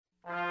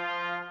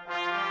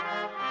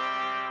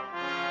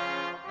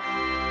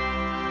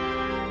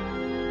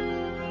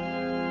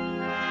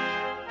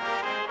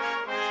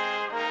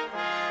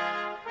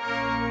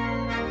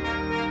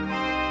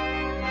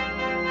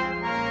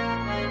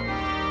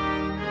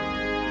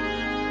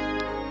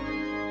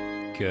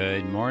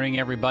Good morning,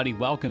 everybody.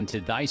 Welcome to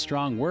Thy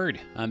Strong Word.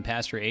 I'm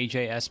Pastor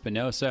AJ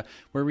Espinosa.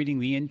 We're reading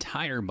the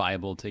entire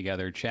Bible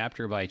together,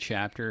 chapter by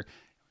chapter,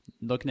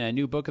 looking at a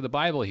new book of the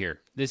Bible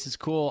here. This is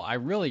cool. I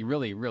really,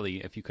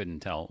 if you couldn't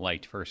tell,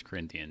 liked First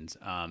Corinthians.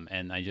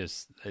 And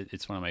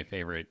it's one of my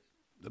favorite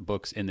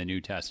books in the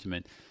New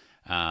Testament,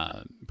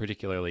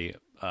 particularly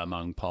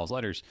among Paul's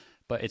letters.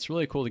 But it's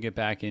really cool to get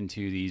back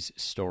into these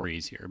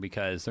stories here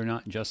because they're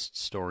not just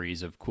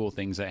stories of cool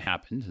things that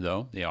happened,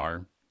 though they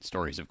are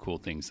stories of cool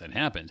things that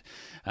happened,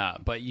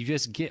 but you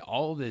just get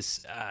all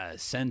this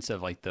sense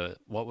of like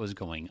what was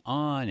going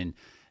on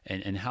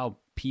and how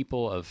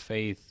people of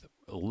faith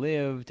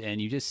lived, and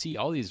you just see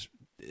all these.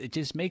 It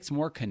just makes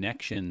more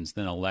connections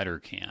than a letter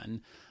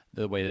can,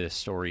 the way that a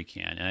story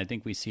can, and I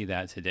think we see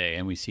that today,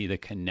 and we see the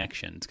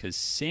connections because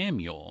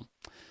Samuel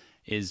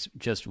is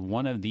just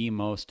one of the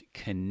most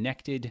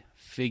connected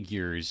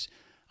figures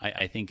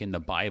I think in the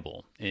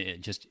Bible,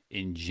 just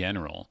in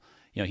general.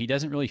 You know, he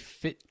doesn't really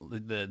fit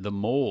the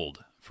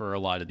mold for a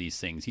lot of these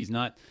things. He's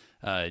not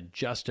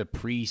just a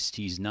priest.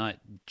 He's not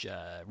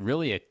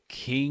really a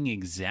king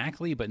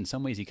exactly, but in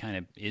some ways he kind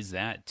of is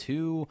that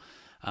too.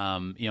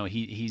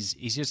 He's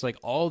just like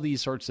all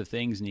these sorts of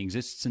things, and he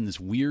exists in this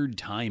weird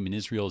time in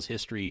Israel's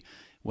history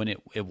when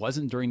it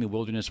wasn't during the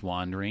wilderness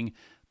wandering,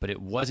 but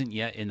it wasn't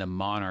yet in the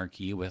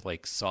monarchy with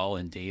like Saul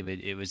and David.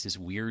 It was this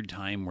weird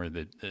time where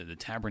the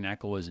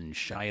tabernacle was in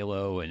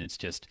Shiloh, and it's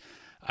just...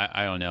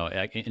 I don't know.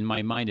 In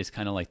my mind, it's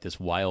kind of like this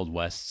Wild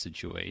West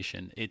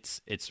situation.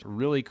 It's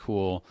really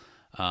cool,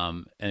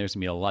 and there's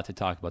going to be a lot to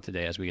talk about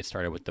today as we get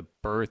started with the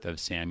birth of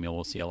Samuel.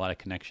 We'll see a lot of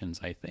connections,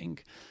 I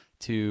think,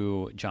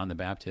 to John the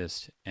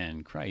Baptist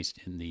and Christ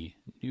in the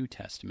New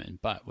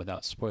Testament. But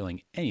without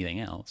spoiling anything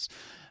else,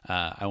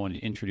 I want to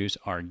introduce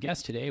our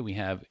guest today.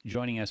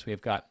 Joining us, we've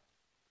got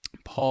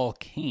Paul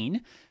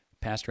Cain,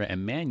 pastor at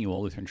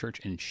Emmanuel Lutheran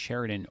Church in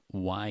Sheridan,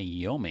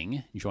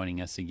 Wyoming,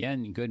 joining us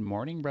again. Good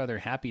morning, brother.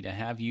 Happy to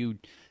have you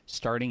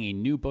starting a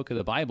new book of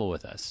the Bible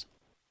with us.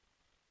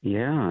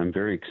 Yeah, I'm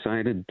very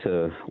excited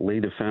to lay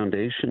the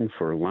foundation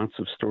for lots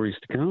of stories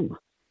to come.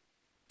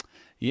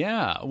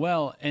 Yeah,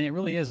 well, and it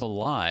really is a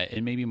lot,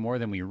 and maybe more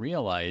than we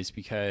realize,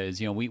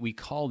 because we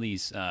call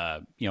these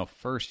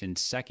First and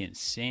Second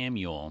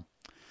Samuel.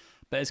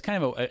 But it's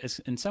kind of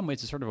in some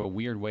ways, it's sort of a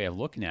weird way of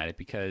looking at it,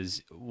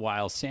 because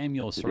while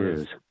Samuel is sort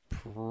of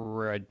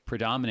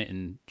predominant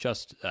in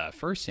just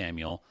First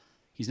Samuel,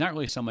 he's not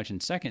really so much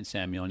in Second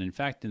Samuel. And in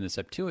fact, in the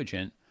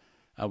Septuagint,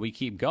 we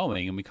keep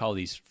going, and we call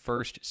these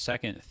First,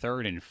 Second,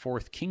 Third, and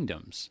Fourth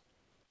Kingdoms.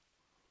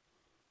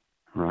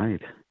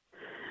 Right.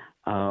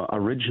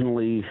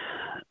 Originally,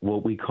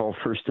 what we call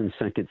First and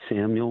Second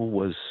Samuel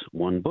was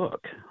one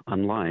book,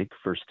 unlike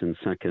First and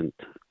Second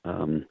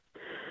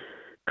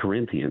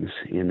Corinthians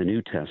in the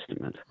New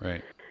Testament.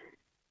 Right.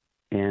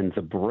 And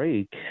the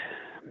break,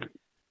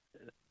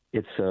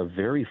 it's a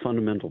very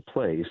fundamental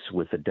place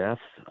with the death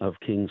of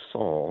King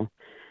Saul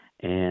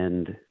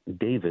and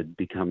David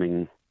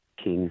becoming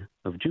king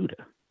of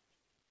Judah.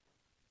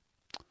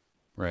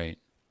 Right.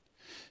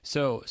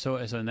 So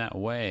in that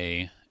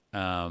way,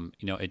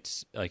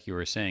 it's like you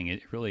were saying,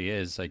 it really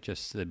is like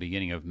just the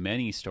beginning of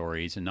many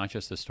stories, and not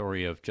just the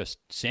story of just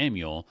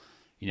Samuel.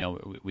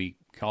 We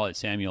call it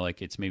Samuel like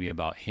it's maybe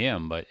about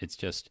him, but it's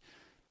just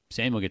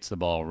Samuel gets the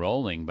ball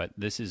rolling. But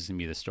this is going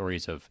to be the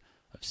stories of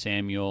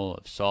Samuel,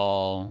 of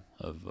Saul,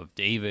 of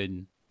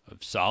David,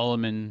 of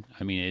Solomon.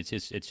 I mean, it's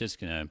just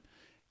going to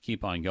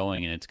keep on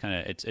going, and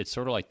it's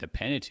sort of like the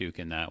Pentateuch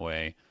in that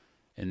way,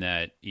 in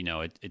that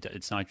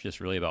it's not just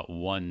really about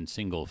one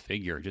single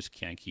figure. It just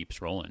keeps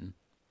rolling.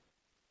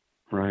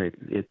 Right.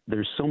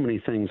 There's so many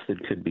things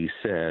that could be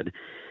said.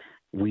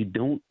 We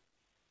don't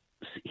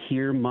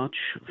hear much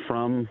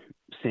from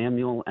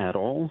Samuel at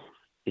all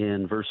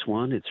in verse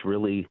 1. It's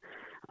really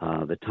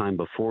the time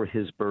before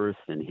his birth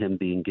and him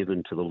being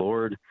given to the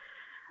Lord.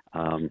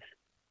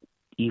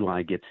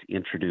 Eli gets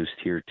introduced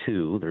here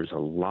too. There's a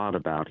lot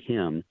about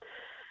him.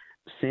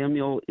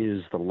 Samuel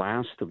is the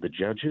last of the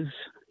judges.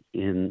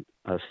 In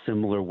a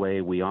similar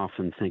way, we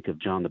often think of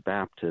John the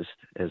Baptist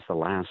as the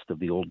last of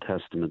the Old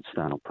Testament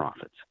style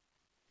prophets.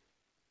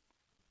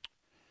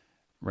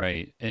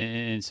 Right.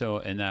 And so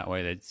in that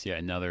way, that's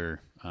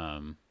another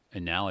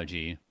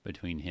analogy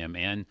between him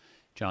and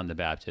John the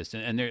Baptist.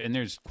 And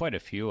there's quite a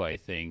few, I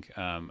think.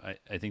 I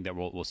think that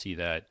we'll see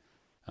that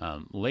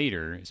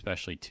later,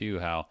 especially too,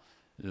 how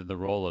the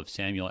role of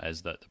Samuel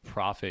as the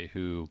prophet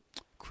who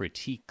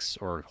critiques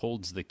or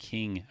holds the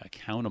king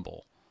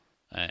accountable,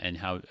 and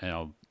how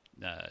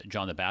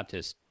John the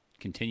Baptist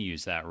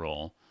continues that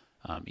role,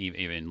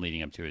 even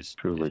leading up to his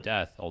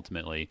death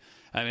ultimately.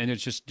 I mean,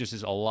 there's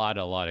just a lot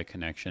of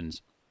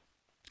connections.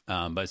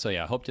 But so I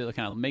hope to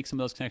kind of make some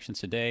of those connections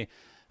today.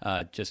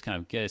 Just kind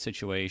of get a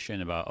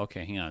situation about,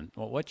 okay, hang on,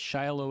 well, what's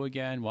Shiloh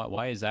again?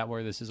 Why is that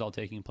where this is all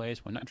taking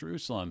place? Why not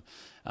Jerusalem?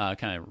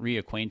 Kind of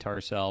reacquaint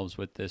ourselves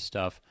with this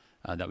stuff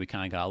that we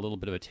kind of got a little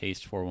bit of a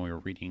taste for when we were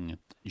reading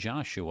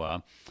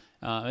Joshua.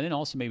 And then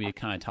also maybe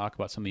kind of talk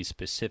about some of these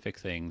specific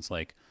things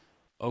like,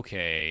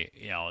 okay,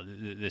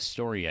 this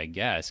story, I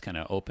guess, kind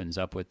of opens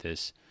up with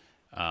this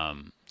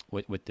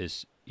with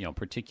this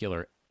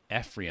particular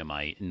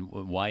Ephraimite, and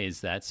why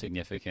is that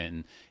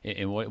significant?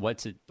 And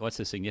what's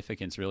the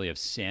significance really of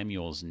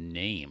Samuel's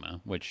name,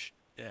 which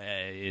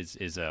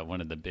is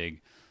one of the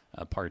big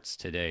parts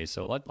today.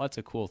 So lots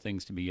of cool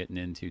things to be getting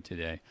into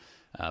today.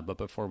 But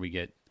before we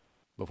get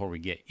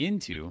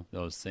into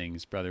those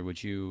things, brother,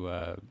 would you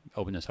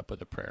open us up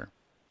with a prayer?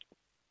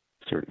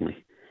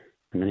 Certainly.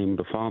 In the name of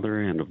the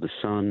Father, and of the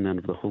Son, and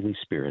of the Holy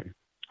Spirit.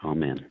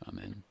 Amen.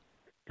 Amen.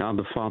 God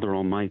the Father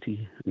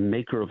Almighty,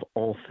 maker of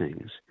all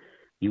things,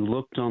 you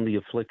looked on the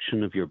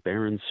affliction of your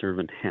barren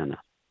servant Hannah,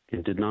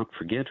 and did not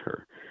forget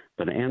her,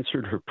 but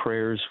answered her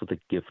prayers with the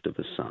gift of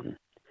a son.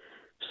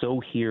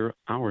 So hear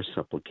our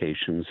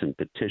supplications and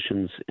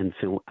petitions, and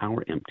fill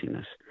our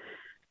emptiness.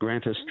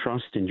 Grant us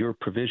trust in your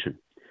provision,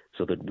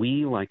 so that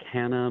we, like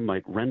Hannah,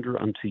 might render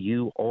unto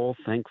you all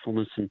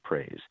thankfulness and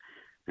praise,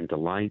 and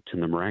delight in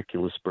the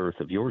miraculous birth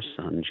of your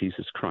Son,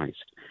 Jesus Christ,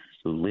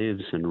 who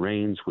lives and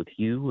reigns with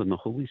you and the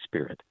Holy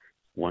Spirit,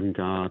 one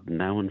God,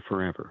 now and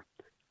forever.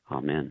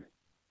 Amen.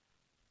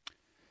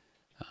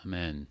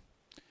 Amen.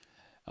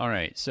 All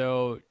right,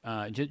 so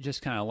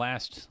just kind of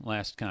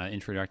last kind of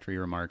introductory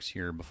remarks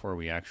here before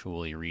we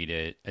actually read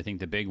it. I think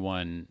the big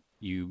one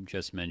you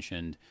just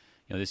mentioned,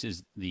 this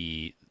is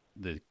the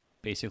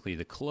basically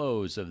the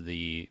close of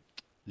the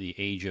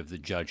age of the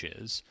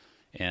judges,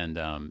 and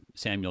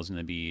Samuel's going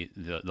to be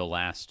the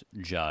last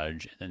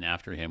judge, and then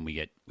after him we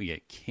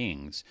get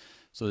kings.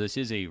 So this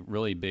is a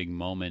really big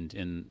moment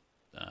in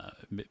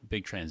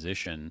big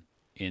transition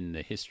in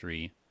the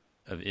history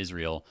of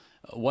Israel.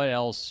 What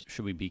else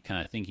should we be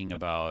kind of thinking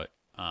about,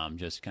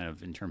 just kind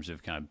of in terms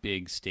of kind of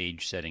big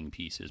stage setting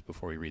pieces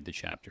before we read the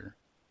chapter?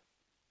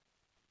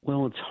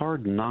 Well, it's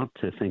hard not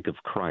to think of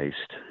Christ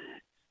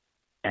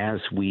as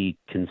we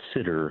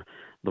consider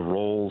the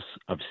roles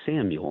of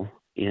Samuel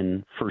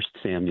in 1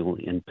 Samuel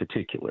in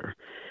particular.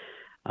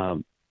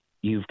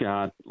 You've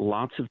got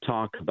lots of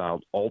talk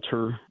about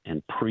altar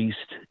and priest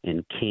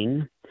and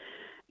king.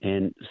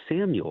 And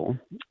Samuel,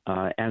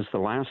 as the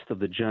last of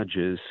the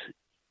judges,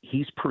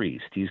 he's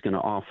priest. He's going to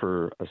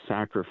offer a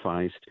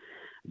sacrifice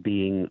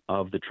being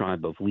of the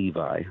tribe of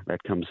Levi.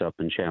 That comes up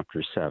in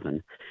chapter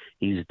 7.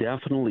 He's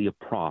definitely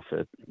a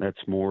prophet.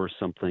 That's more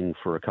something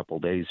for a couple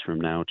days from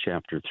now,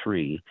 chapter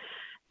 3.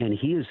 And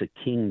he is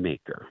a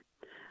kingmaker.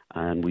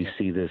 And we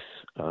see this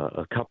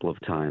a couple of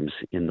times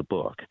in the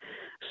book.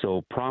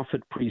 So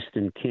prophet, priest,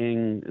 and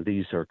king,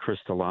 these are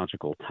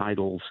Christological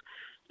titles.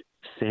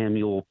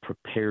 Samuel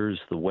prepares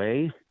the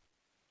way,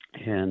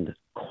 and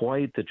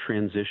quite the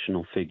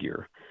transitional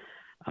figure,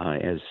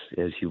 as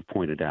you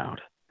pointed out.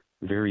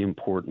 Very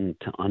important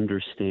to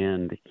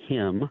understand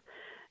him,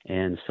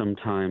 and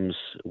sometimes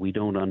we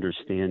don't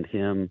understand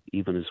him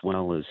even as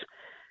well as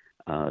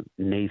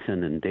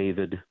Nathan and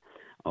David,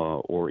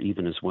 or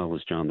even as well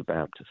as John the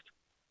Baptist.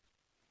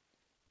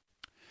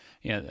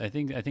 Yeah, I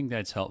think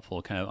that's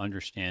helpful, kind of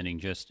understanding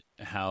just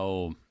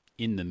how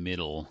in the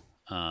middle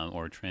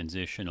or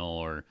transitional,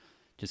 or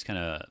just kind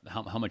of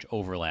how much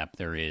overlap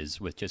there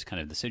is with just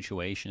kind of the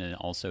situation and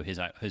also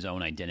his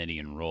own identity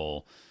and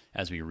role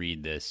as we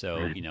read this. So,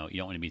 Right. you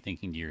don't want to be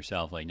thinking to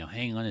yourself, like, no,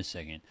 hang on a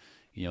second,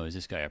 is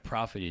this guy a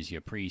prophet? Is he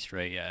a priest,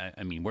 right?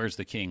 I mean, where's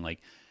the king? Like,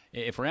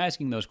 if we're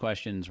asking those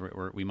questions,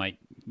 we might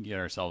get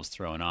ourselves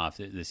thrown off.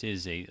 This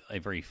is a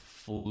very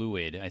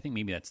fluid, I think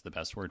maybe that's the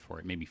best word for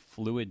it, maybe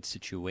fluid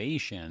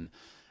situation.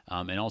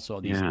 And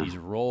also these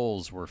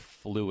roles were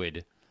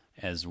fluid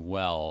as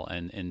well.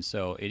 And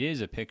so it is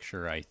a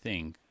picture, I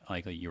think,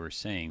 like you were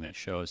saying, that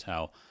shows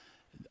how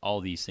all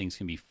these things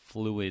can be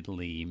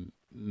fluidly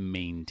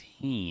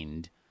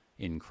maintained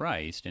in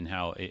Christ, and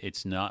how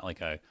it's not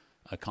like a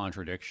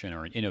contradiction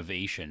or an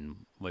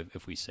innovation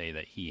if we say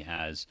that he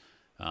has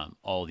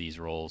all these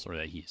roles, or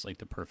that he's like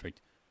the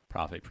perfect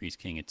prophet, priest,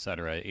 king,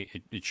 etc.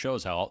 It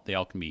shows how they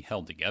all can be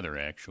held together,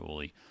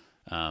 actually.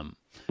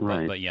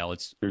 Right. But yeah,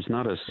 there's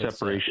not a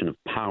separation of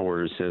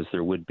powers as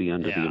there would be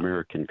under the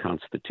American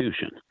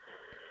Constitution.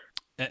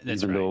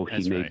 That's Even right. though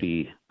he may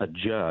be a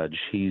judge,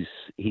 he's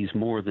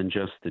more than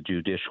just the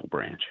judicial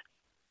branch.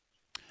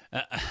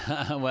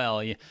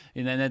 Well, yeah,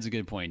 and then that's a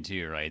good point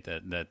too, right?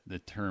 That the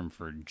term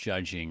for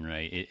judging,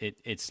 right?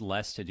 It's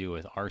less to do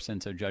with our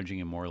sense of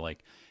judging and more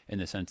like in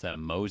the sense that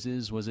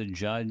Moses was a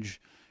judge,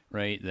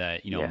 right?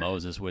 That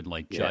Moses would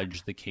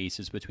judge the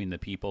cases between the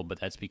people, but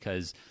that's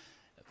because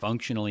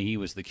functionally he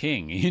was the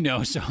king,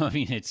 So I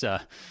mean, it's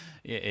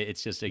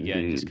just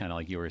again just kind of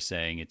like you were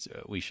saying, it's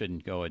we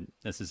shouldn't go and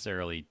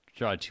necessarily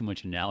draw too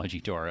much analogy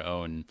to our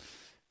own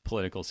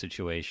political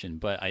situation,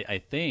 but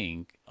I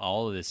think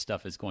all of this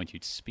stuff is going to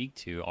speak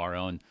to our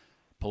own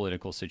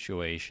political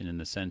situation in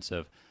the sense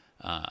of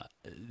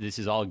this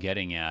is all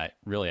getting at,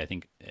 really, I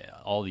think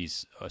all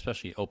these,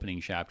 especially opening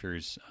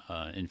chapters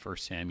in 1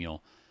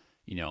 Samuel,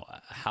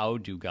 how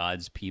do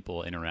God's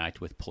people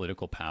interact with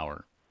political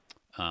power,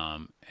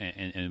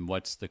 and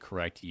what's the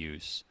correct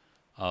use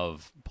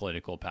of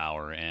political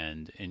power,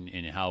 and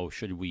how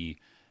should we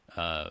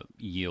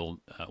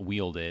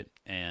wield it,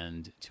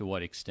 and to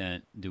what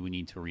extent do we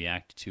need to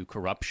react to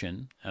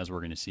corruption, as we're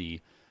going to see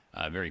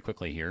very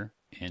quickly here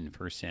in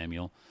First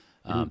Samuel.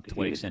 To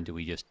what extent do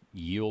we just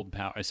yield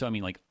power? So, I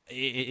mean, like,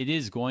 it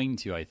is going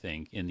to, I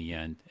think, in the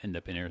end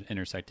up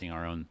intersecting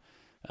our own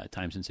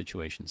times and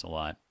situations a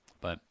lot.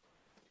 But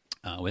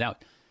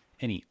without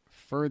any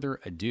further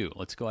ado,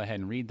 let's go ahead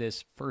and read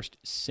this. 1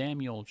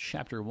 Samuel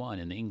chapter 1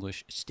 in the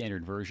English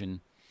Standard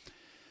Version.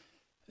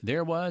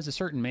 There was a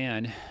certain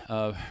man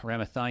of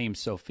Ramathaim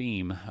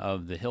Sophim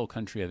of the hill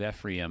country of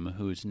Ephraim,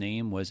 whose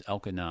name was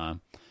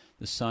Elkanah,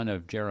 the son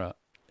of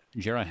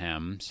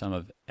Jeraham, son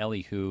of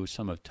Elihu,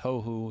 son of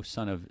Tohu,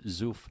 son of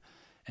Zuph,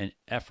 an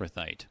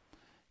Ephrathite.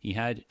 He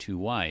had 2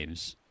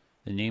 wives.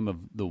 The name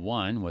of the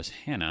one was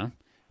Hannah,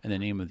 and the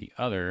name of the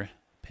other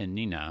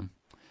Peninnah.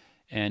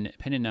 And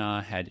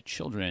Peninnah had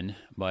children,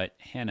 but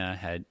Hannah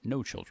had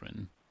no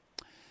children.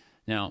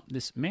 Now,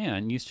 this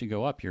man used to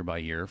go up year by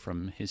year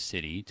from his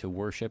city to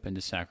worship and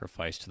to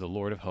sacrifice to the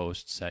Lord of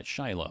hosts at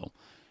Shiloh,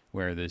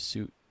 where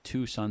the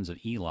 2 sons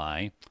of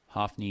Eli,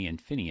 Hophni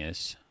and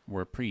Phinehas,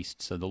 were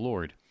priests of the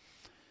Lord.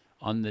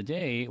 On the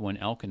day when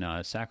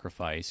Elkanah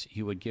sacrificed,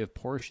 he would give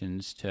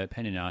portions to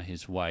Peninnah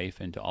his wife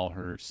and to all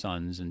her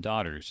sons and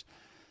daughters.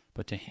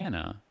 But to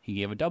Hannah he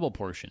gave a double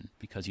portion,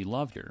 because he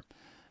loved her,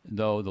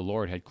 though the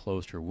Lord had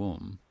closed her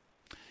womb.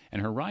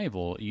 And her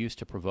rival used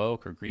to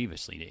provoke her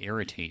grievously, to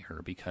irritate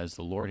her, because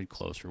the Lord had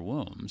closed her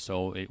womb.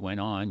 So it went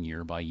on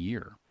year by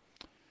year.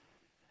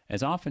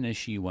 As often as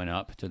she went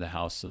up to the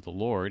house of the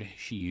Lord,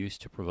 she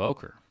used to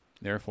provoke her.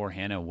 Therefore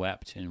Hannah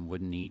wept and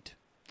wouldn't eat.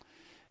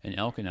 And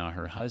Elkanah,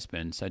 her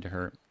husband, said to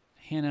her,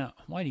 Hannah,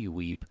 why do you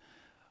weep?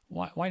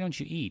 Why don't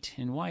you eat?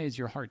 And why is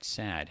your heart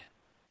sad?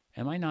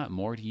 Am I not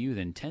more to you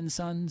than 10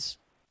 sons?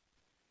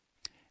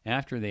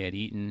 After they had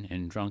eaten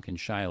and drunk in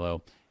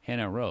Shiloh,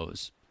 Hannah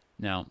rose.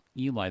 Now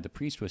Eli the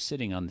priest was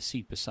sitting on the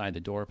seat beside the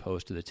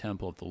doorpost of the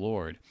temple of the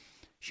Lord.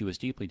 She was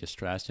deeply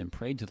distressed and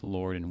prayed to the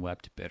Lord and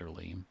wept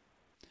bitterly.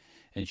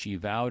 And she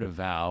vowed a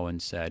vow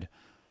and said,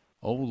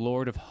 O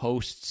Lord of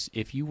hosts,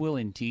 if you will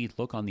indeed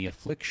look on the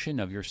affliction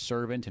of your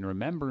servant and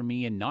remember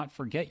me and not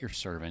forget your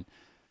servant,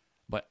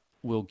 but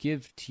will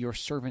give to your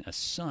servant a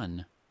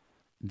son,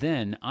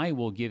 then I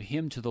will give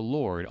him to the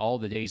Lord all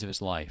the days of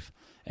his life,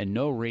 and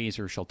no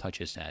razor shall touch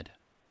his head.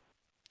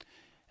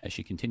 As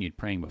she continued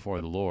praying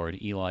before the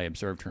Lord, Eli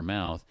observed her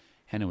mouth.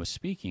 Hannah was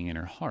speaking in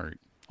her heart.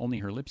 Only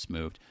her lips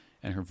moved,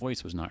 and her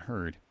voice was not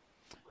heard.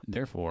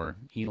 Therefore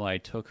Eli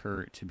took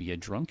her to be a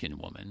drunken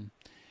woman.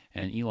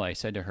 And Eli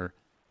said to her,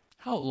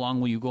 How long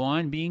will you go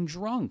on being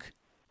drunk?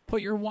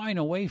 Put your wine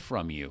away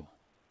from you.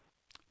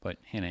 But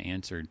Hannah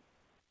answered,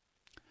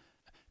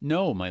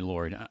 No, my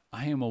lord,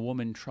 I am a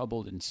woman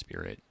troubled in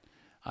spirit.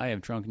 I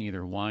have drunk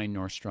neither wine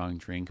nor strong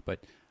drink,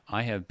 but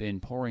I have been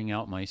pouring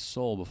out my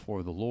soul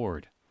before the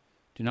Lord.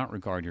 Do not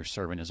regard your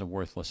servant as a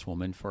worthless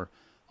woman, for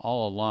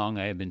all along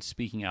I have been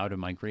speaking out of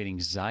my great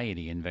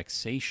anxiety and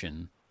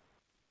vexation.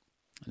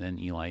 Then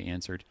Eli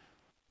answered,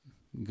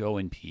 Go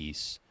in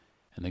peace,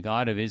 and the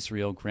God of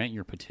Israel grant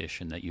your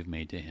petition that you've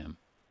made to him.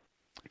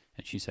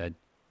 And she said,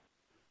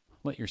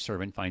 Let your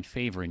servant find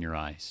favor in your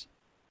eyes.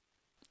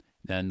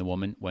 Then the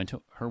woman went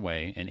her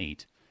way and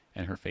ate,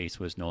 and her face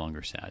was no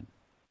longer sad.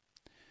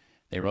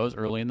 They rose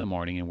early in the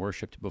morning and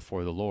worshipped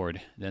before the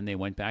Lord. Then they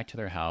went back to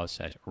their house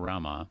at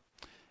Ramah.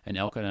 And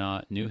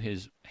Elkanah knew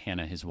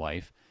Hannah his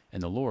wife,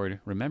 and the Lord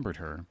remembered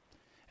her.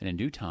 And in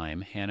due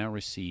time Hannah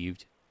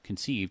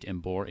conceived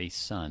and bore a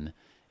son,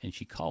 and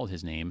she called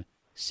his name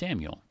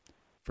Samuel.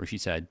 For she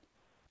said,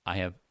 I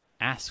have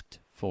asked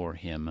for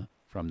him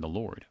from the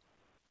Lord.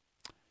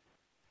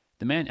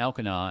 The man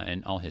Elkanah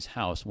and all his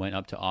house went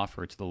up to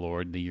offer to the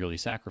Lord the yearly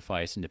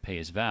sacrifice and to pay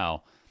his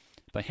vow.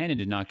 But Hannah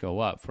did not go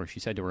up, for she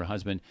said to her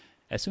husband,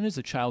 As soon as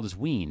the child is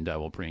weaned, I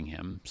will bring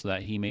him, so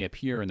that he may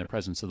appear in the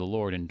presence of the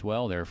Lord and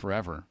dwell there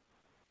forever.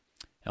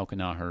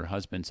 Elkanah, her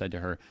husband, said to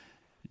her,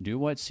 Do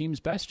what seems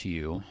best to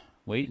you.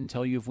 Wait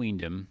until you have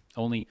weaned him.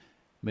 Only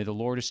may the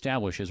Lord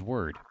establish his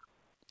word.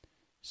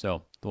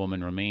 So the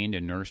woman remained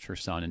and nursed her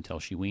son until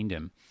she weaned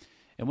him.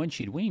 And when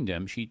she'd weaned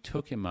him, she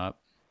took him up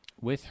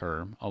with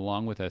her,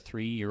 along with a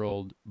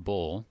 3-year-old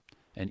bull,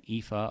 an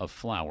ephah of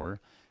flour,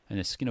 and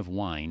a skin of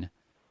wine,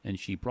 and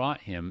she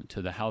brought him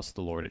to the house of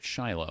the Lord at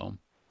Shiloh.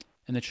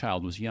 And the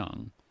child was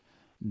young.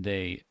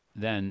 They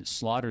then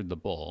slaughtered the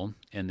bull,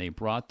 and they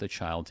brought the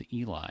child to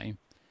Eli.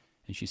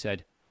 And she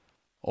said,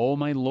 O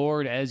my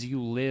Lord, as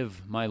you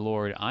live, my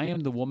Lord, I am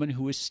the woman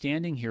who is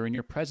standing here in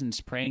your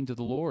presence praying to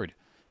the Lord.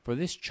 For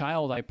this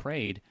child I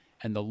prayed,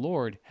 and the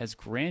Lord has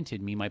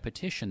granted me my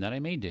petition that I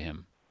made to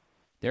him.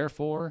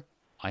 Therefore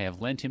I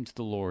have lent him to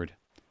the Lord.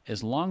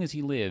 As long as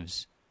he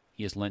lives,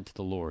 he is lent to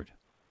the Lord.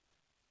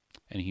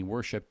 And he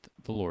worshipped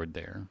the Lord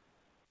there.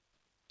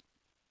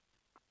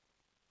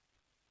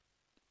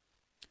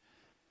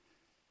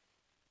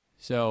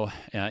 So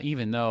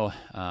even though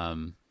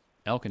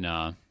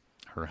Elkanah,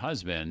 her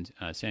husband,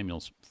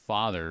 Samuel's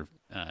father,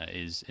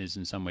 is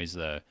in some ways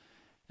the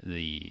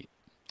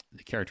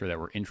character that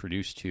we're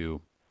introduced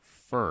to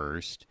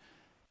first,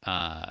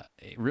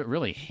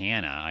 really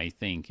Hannah, I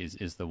think,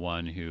 is the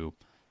one who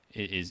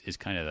is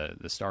kind of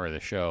the star of the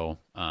show.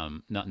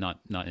 Not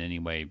in any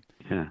way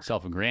Yeah.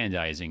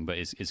 self-aggrandizing, but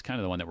is kind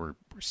of the one that we're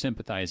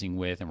sympathizing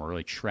with and we're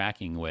really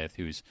tracking with,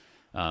 who's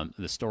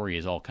the story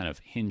is all kind of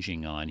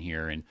hinging on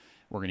here. And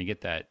we're going to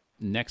get that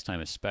next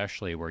time,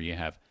 especially where you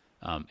have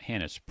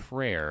Hannah's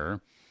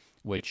prayer,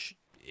 which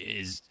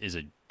is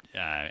a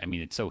I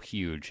mean, it's so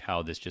huge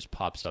how this just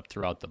pops up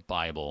throughout the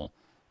Bible.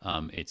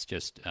 It's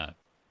just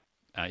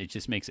it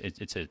just makes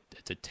it's a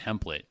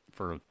template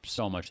for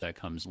so much that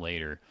comes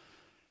later.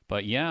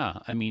 But yeah,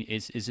 I mean,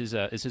 this is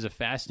a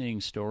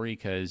fascinating story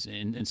because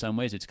in some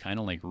ways it's kind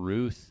of like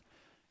Ruth,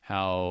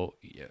 how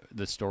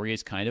the story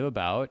is kind of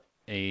about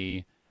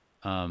a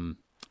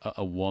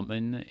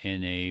woman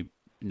in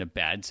a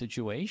bad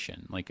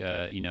situation, like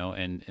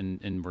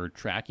and we're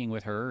tracking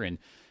with her, and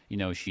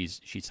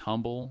she's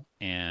humble,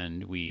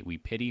 and we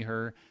pity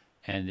her,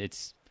 and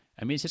it's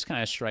just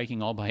kind of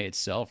striking all by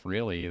itself,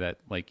 really, that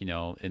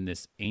in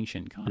this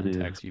ancient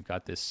context, you've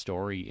got this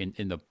story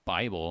in the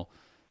Bible,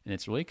 and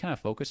it's really kind of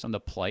focused on the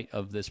plight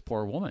of this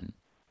poor woman.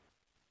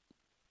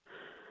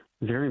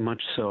 Very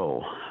much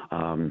so.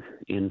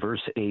 In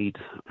verse 8,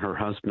 her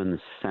husband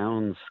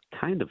sounds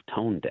kind of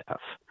tone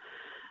deaf.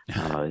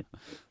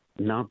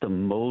 Not the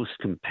most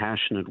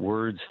compassionate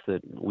words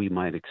that we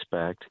might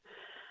expect.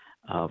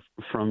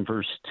 From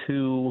verse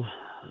 2,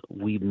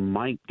 we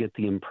might get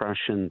the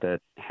impression that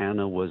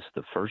Hannah was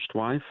the first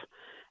wife,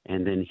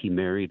 and then he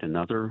married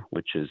another,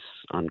 which is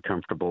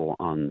uncomfortable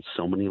on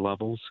so many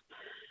levels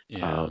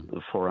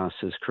for us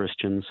as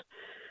Christians.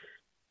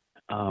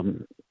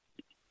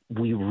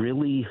 We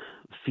really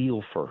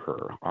feel for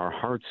her. Our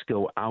hearts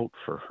go out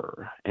for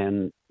her.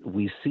 And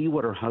we see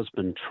what her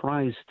husband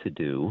tries to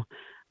do,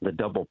 the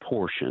double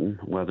portion,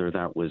 whether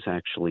that was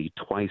actually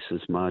twice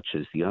as much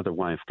as the other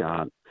wife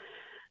got,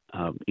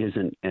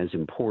 isn't as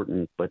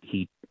important, but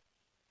he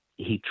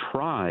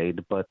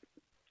tried, but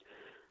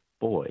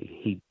boy,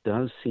 he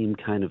does seem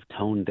kind of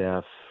tone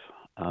deaf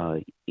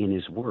in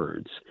his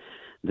words.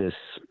 This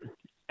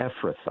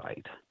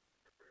Ephrathite.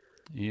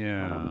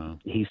 Yeah.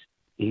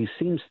 He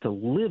seems to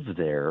live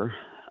there,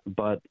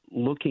 but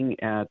looking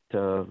at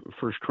 1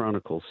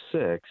 Chronicles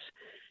 6,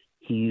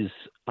 he's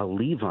a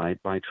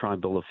Levite by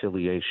tribal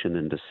affiliation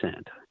and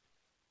descent.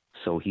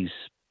 So he's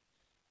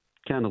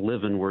kind of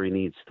living where he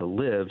needs to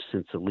live,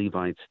 since the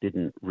Levites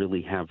didn't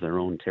really have their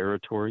own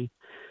territory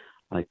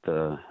like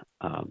the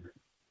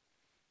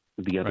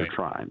other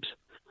tribes.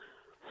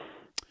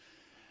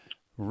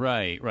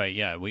 Right.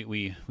 Yeah,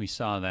 we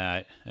saw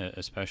that,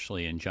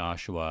 especially in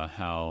Joshua,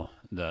 how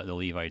the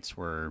Levites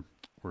were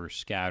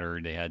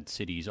scattered. They had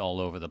cities all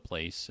over the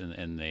place,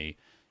 and it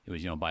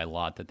was by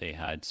lot that they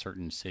had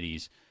certain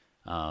cities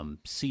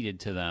ceded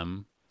to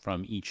them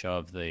from each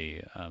of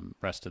the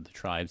rest of the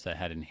tribes that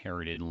had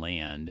inherited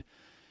land.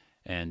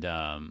 And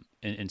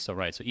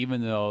so so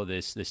even though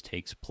this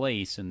takes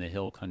place in the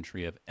hill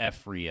country of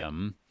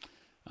Ephraim,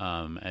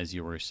 as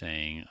you were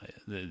saying,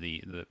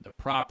 the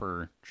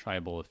proper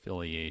tribal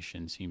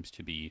affiliation seems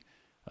to be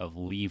of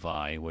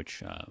Levi,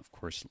 which of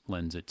course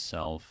lends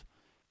itself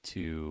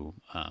to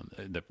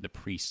the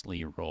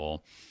priestly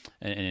role,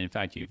 and in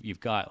fact you've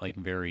got like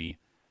very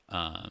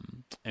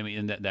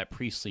that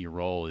priestly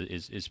role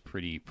is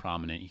pretty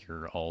prominent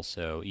here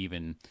also,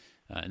 even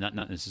not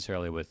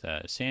necessarily with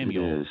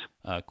Samuel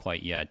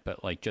quite yet,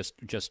 but like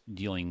just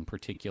dealing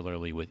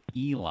particularly with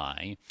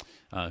Eli,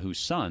 whose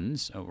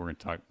sons, we're going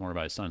to talk more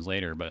about his sons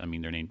later, but I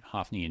mean they're named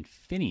Hophni and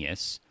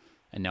Phinehas,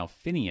 and now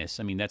Phinehas,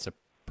 I mean that's a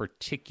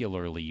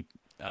particularly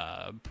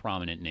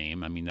prominent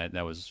name. I mean that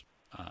was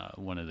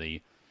one of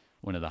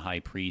the high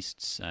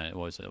priests,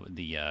 was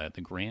the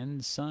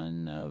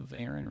grandson of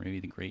Aaron, or maybe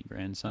the great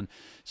grandson.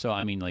 So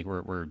I mean, like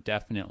we're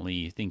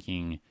definitely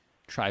thinking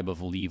tribe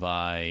of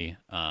Levi.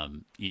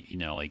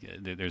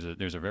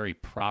 There's a very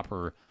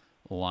proper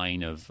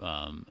line of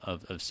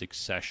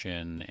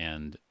succession,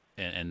 and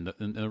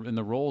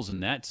the roles in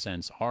that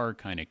sense are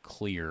kind of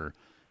clear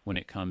when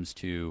it comes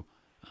to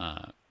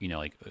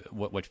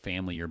what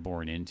family you're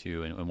born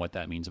into, and what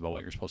that means about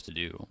what you're supposed to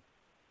do.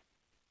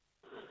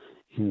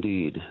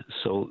 Indeed.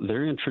 So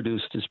they're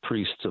introduced as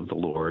priests of the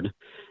Lord,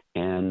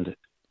 and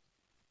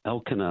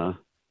Elkanah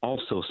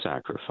also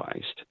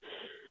sacrificed.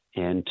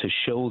 And to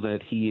show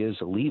that he is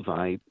a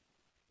Levite,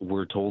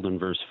 we're told in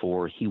verse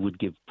 4, he would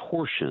give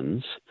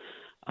portions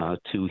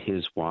to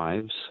his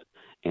wives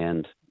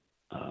and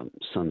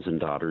sons and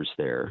daughters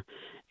there,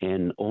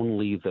 and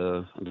only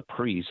the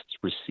priests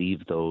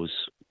receive those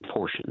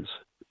portions.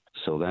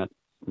 So that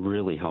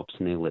really helps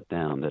nail it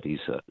down that he's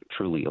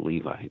truly a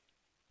Levite.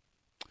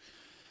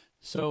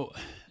 So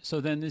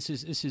then this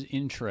is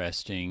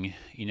interesting.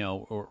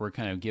 We're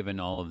kind of given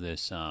all of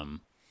this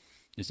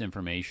this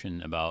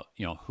information about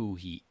who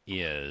he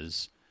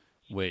is,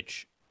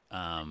 which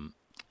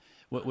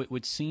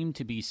would seem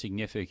to be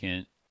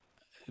significant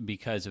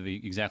because of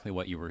exactly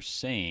what you were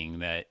saying,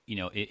 that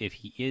if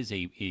he is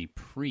a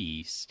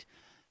priest,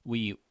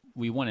 we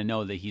want to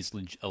know that he's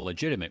a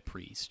legitimate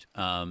priest,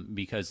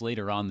 because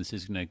later on this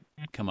is going to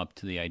come up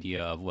to the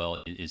idea of,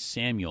 well, is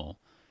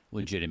Samuel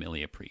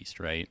legitimately a priest,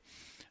 right?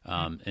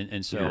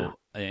 And so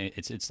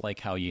it's like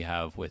how you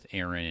have with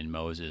Aaron and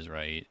Moses,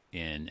 right,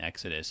 in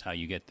Exodus, how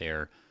you get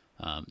their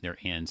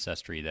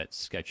ancestry that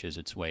sketches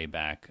its way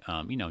back,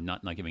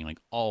 not giving like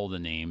all the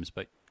names,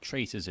 but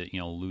traces it,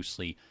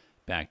 loosely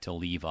back to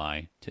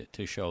Levi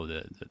to show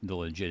the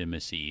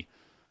legitimacy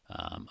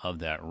of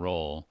that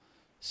role.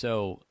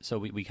 So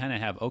we kind of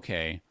have,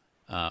 okay,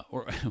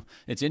 or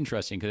it's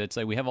interesting because it's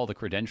like we have all the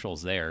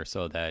credentials there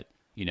so that,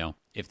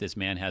 if this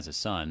man has a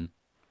son,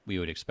 we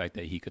would expect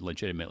that he could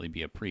legitimately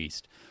be a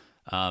priest.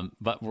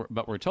 But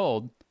we're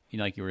told,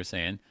 like you were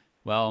saying,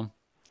 well,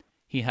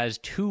 he has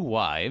 2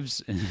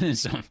 wives,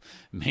 so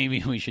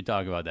maybe we should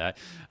talk about that.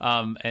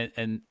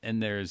 And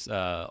there's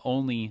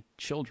only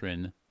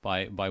children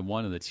by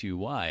one of the 2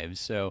 wives.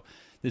 So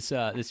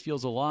this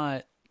feels a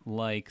lot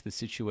like the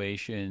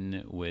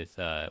situation with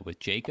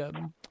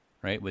Jacob,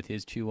 right, with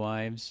his 2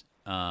 wives.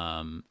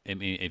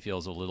 It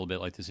feels a little bit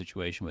like the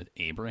situation with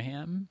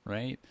Abraham,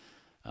 right,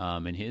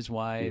 and his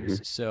wives.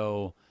 Mm-hmm.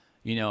 So,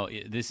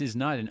 this is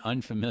not an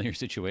unfamiliar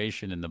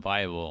situation in the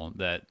Bible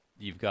that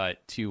you've got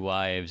 2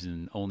 wives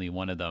and only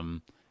one of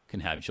them can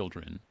have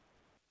children.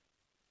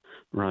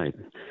 Right.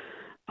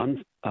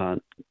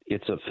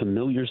 It's a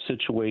familiar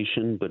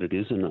situation, but it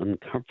is an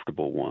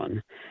uncomfortable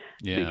one.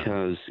 Yeah.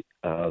 Because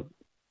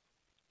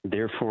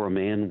therefore a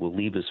man will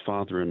leave his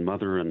father and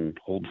mother and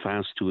hold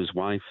fast to his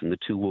wife, and the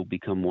 2 will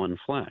become one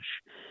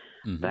flesh.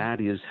 Mm-hmm. That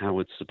is how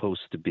it's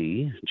supposed to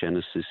be,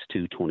 Genesis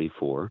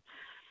 2:24.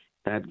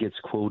 That gets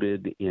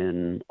quoted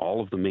in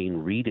all of the main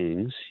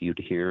readings you'd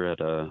hear at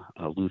a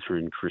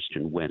Lutheran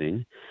Christian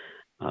wedding,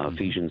 mm-hmm.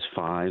 Ephesians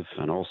 5,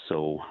 and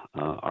also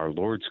our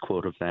Lord's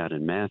quote of that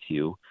in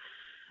Matthew,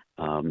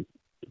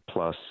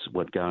 plus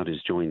what God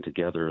has joined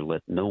together,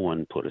 let no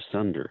one put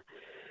asunder.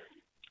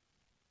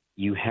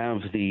 You have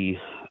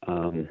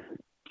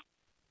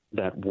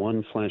that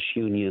one flesh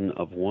union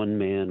of one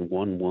man,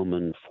 one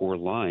woman for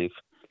life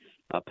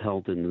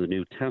upheld in the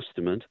New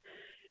Testament,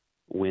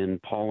 when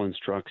Paul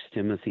instructs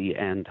Timothy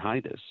and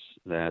Titus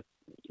that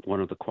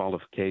one of the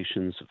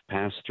qualifications of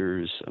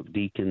pastors, of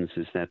deacons,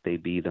 is that they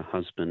be the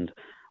husband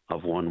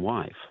of one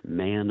wife,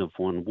 man of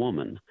one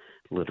woman,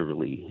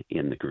 literally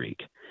in the Greek.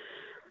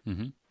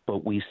 Mm-hmm.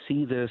 But we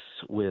see this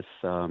with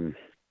Sarah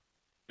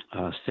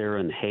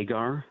and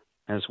Hagar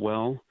as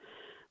well,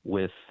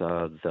 with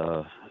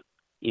the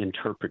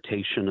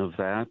interpretation of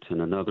that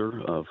and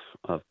another of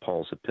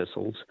Paul's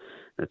epistles.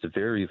 That's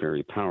very,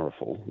 very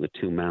powerful, the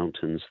 2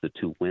 mountains, the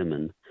 2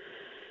 women.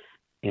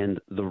 And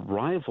the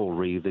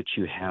rivalry that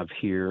you have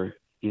here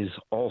is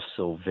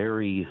also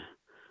very,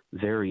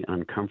 very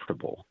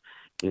uncomfortable.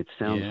 It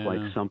sounds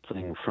like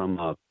something from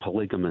a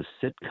polygamous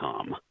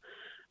sitcom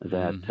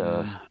that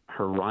mm-hmm.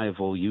 Her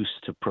rival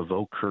used to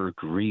provoke her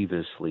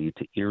grievously,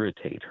 to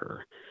irritate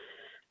her.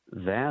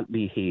 That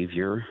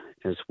behavior,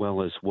 as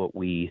well as what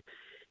we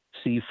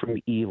see from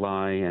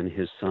Eli and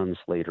his sons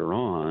later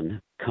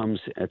on, comes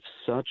at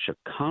such a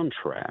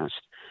contrast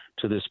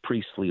to this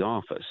priestly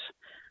office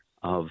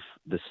of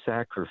the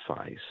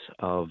sacrifice,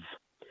 of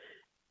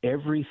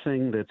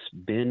everything that's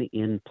been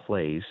in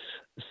place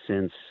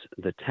since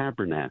the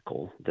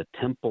tabernacle, the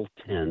temple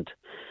tent,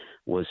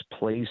 was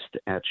placed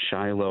at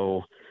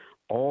Shiloh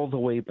all the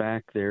way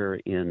back there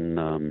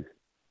in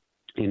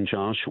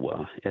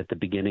Joshua at the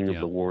beginning of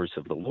the Wars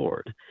of the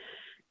Lord.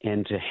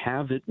 And to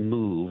have it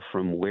move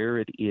from where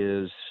it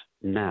is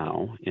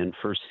now in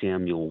 1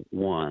 Samuel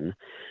 1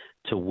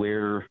 to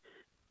where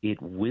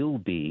it will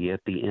be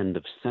at the end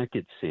of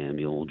 2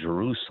 Samuel,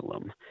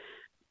 Jerusalem,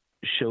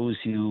 shows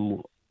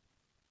you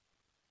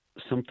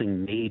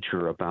something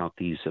major about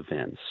these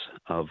events,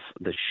 of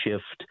the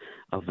shift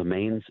of the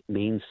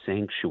main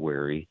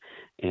sanctuary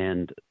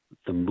and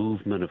the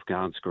movement of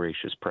God's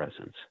gracious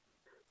presence.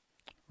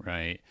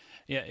 Right.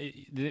 Yeah,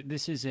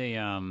 this is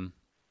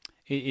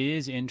it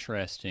is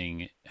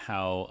interesting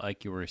how,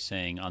 like you were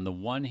saying, on the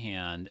one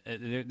hand,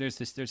 there's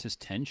this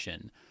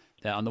tension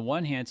that on the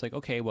one hand, it's like,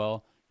 okay,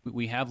 well,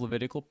 we have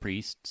Levitical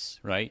priests,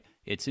 right?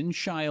 It's in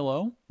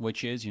Shiloh,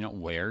 which is,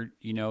 where,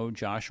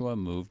 Joshua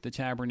moved the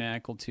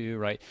tabernacle to,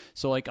 right?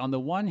 So, like, on the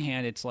one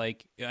hand, it's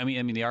like, I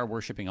mean, they are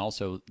worshiping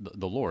also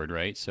the Lord,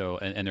 right? So,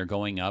 and they're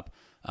going up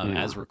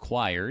as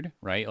required,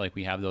 right? Like,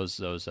 we have those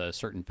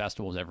certain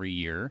festivals every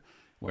year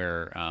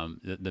where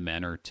the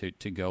men are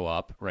to go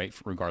up, right,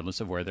 regardless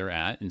of where they're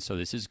at. And so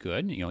this is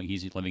good.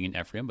 He's living in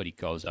Ephraim, but he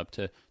goes up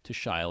to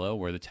Shiloh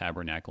where the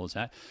tabernacle is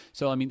at.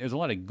 So, I mean, there's a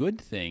lot of good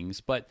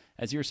things, but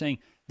as you were saying,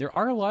 there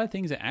are a lot of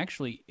things that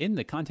actually, in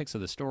the context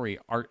of the story,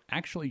 are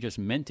actually just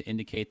meant to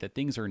indicate that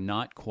things are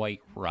not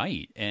quite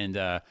right.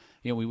 And,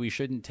 we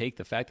shouldn't take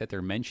the fact that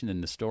they're mentioned in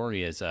the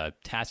story as a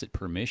tacit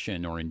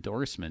permission or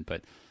endorsement,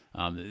 but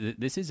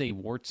this is a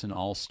warts and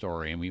all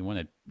story, and we want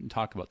to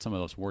talk about some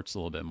of those warts a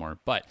little bit more.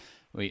 But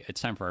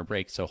it's time for our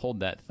break, so hold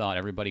that thought,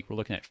 everybody. We're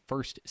looking at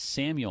 1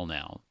 Samuel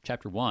now,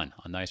 chapter 1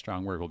 on Thy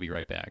Strong Word. We'll be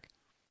right back.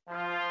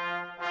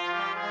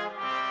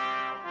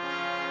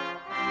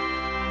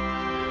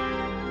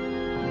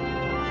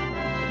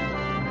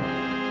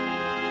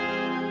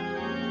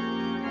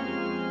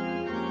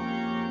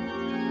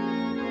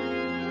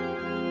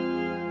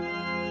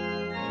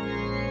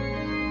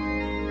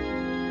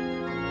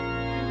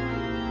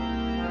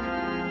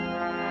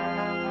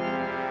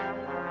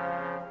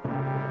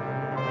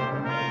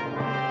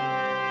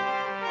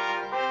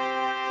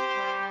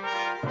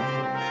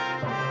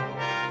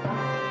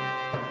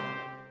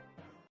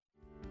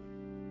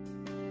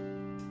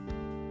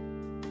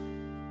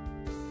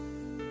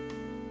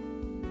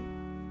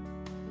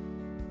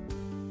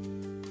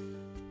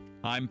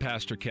 I'm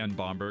Pastor Ken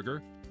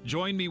Bomberger.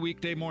 Join me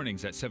weekday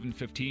mornings at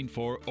 7:15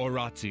 for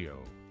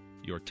Oratio,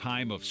 your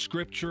time of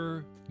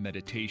scripture,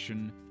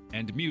 meditation,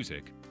 and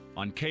music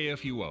on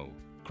KFUO,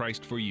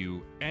 Christ for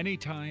you,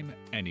 anytime,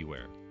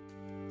 anywhere.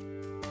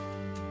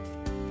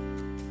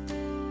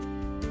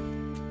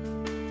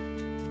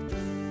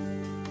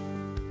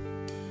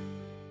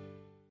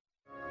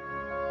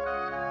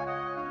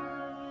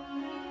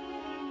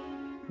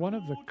 One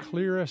of the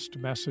clearest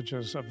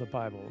messages of the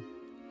Bible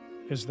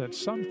is that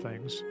some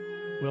things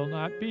will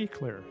not be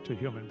clear to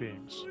human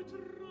beings.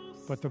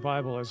 But the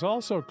Bible is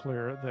also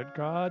clear that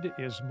God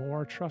is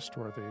more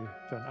trustworthy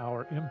than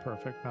our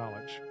imperfect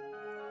knowledge.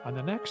 On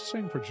the next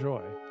Sing for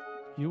Joy,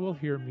 you will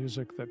hear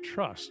music that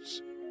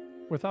trusts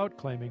without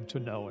claiming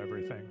to know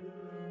everything.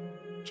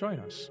 Join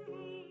us.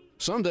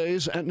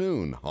 Sundays at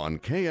noon on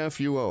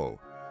KFUO.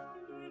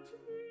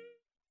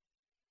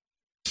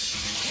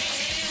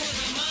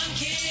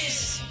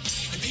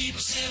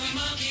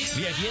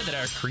 The idea that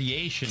our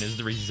creation is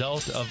the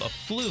result of a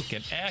fluke,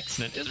 an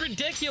accident, is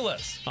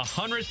ridiculous.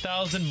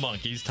 100,000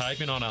 monkeys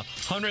typing on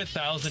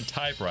 100,000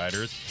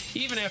 typewriters,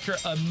 even after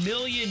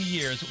 1,000,000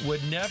 years,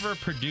 would never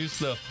produce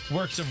the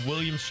works of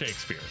William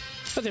Shakespeare.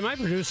 But they might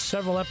produce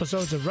several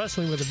episodes of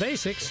Wrestling with the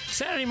Basics,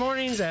 Saturday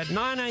mornings at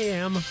 9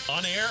 a.m.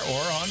 on air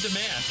or on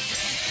demand.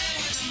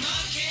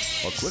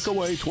 A click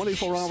away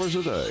 24 hours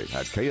a day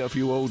at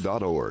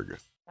KFUO.org.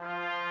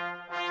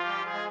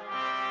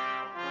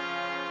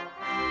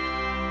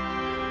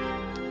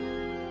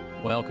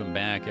 Welcome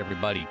back,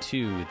 everybody,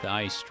 to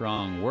Thy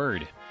Strong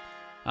Word.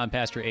 I'm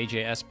Pastor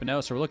A.J.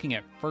 Espinosa. We're looking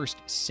at 1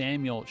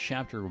 Samuel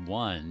chapter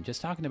 1,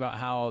 just talking about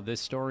how this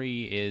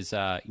story is,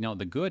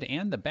 the good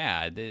and the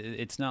bad.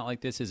 It's not like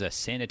this is a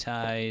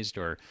sanitized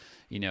or,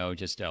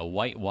 just a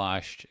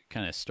whitewashed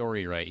kind of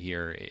story right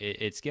here.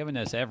 It's given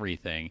us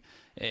everything.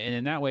 And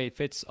in that way, it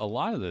fits a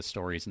lot of the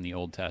stories in the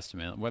Old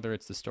Testament, whether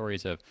it's the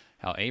stories of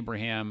how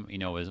Abraham,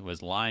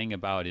 was lying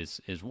about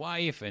his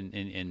wife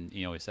and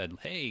he said,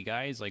 hey,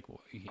 guys, like,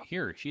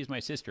 here, she's my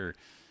sister,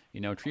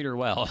 treat her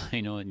well,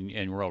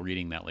 and we're all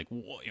reading that like,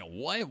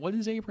 what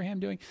is Abraham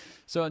doing?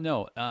 So,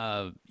 no,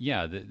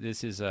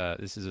 this is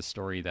a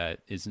story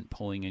that isn't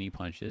pulling any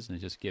punches and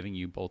it's just giving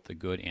you both the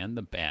good and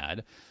the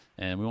bad.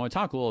 And we want to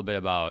talk a little bit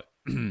about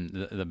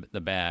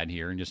the bad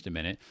here in just a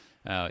minute.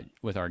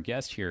 With our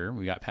guest here,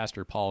 we got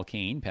Pastor Paul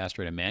Kane,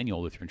 pastor at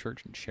Emmanuel Lutheran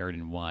Church in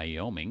Sheridan,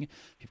 Wyoming.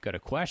 If you've got a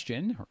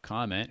question or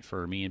comment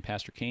for me and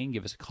Pastor Kane,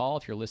 give us a call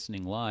if you're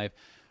listening live,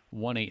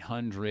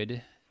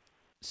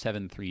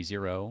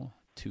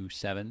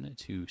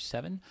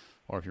 1-800-730-2727,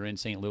 or if you're in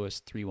St.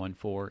 Louis,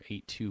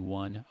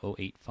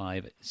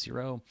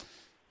 314-821-0850.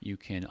 You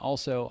can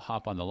also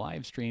hop on the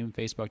live stream,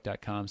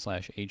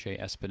 facebook.com/AJ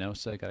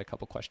Espinosa. Got a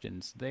couple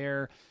questions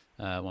there.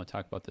 I want to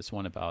talk about this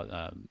one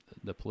about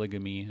the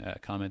polygamy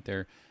comment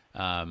there.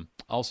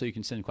 Also, you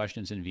can send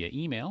questions in via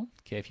email,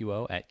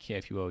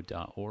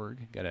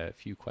 kfuo@kfuo.org. Got a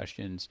few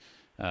questions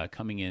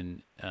coming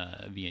in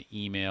via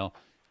email.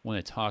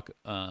 Want to talk,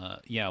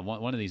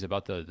 one of these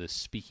about the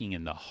speaking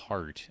in the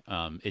heart.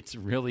 It's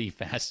really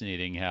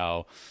fascinating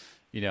how,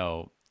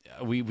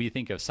 we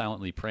think of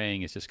silently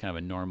praying as just kind of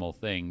a normal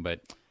thing, but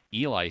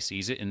Eli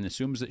sees it and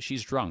assumes that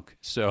she's drunk.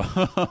 So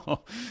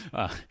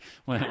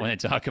want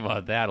to talk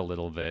about that a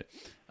little bit.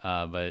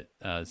 So we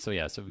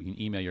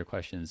can email your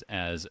questions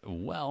as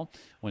well.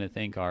 Want to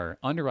thank our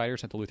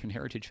underwriters at the Lutheran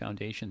Heritage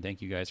Foundation.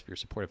 Thank you guys for your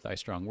support of Thy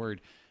Strong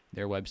Word.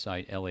 Their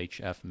website,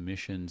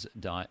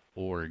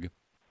 lhfmissions.org.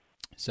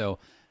 So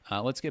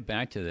let's get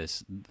back to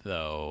this,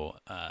 though.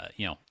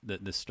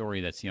 The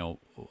story that's,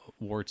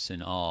 warts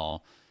and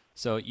all.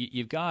 So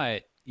you've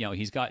got,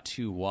 he's got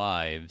two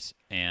wives,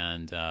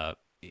 and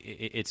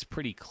it's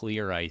pretty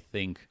clear, I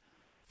think,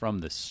 from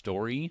the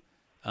story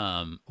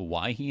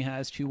why he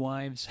has two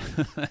wives,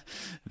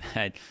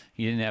 that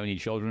he didn't have any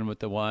children with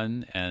the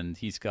one, and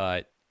he's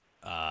got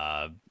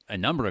a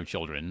number of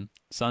children,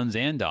 sons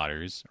and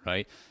daughters,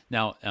 right?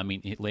 Now, I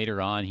mean, later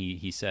on,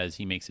 he says,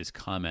 he makes this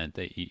comment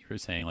that you're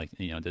saying, like,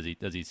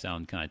 does he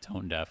sound kind of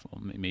tone deaf?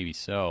 Well, maybe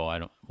so. I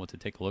don't want to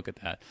take a look at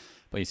that.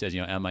 But he says,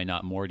 am I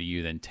not more to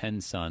you than 10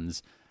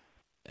 sons?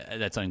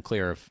 That's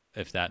unclear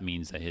if that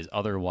means that his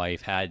other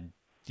wife had,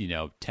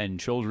 10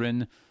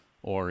 children,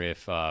 or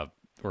if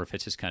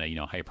it's just kind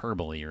of,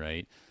 hyperbole,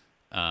 right?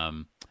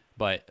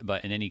 But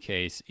in any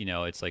case,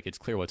 it's like, it's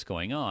clear what's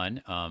going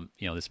on.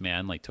 This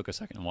man took a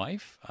second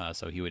wife,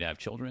 so he would have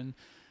children,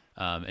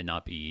 and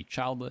not be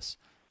childless.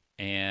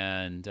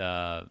 And,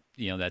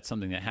 that's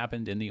something that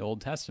happened in the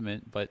Old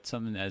Testament, but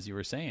something, as you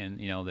were saying,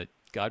 that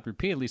God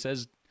repeatedly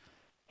says,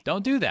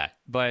 don't do that.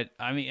 But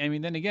I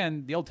mean, then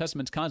again, the Old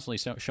Testament's constantly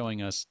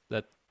showing us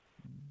that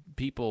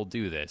people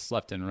do this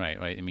left and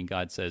right? I mean,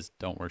 God says,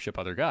 don't worship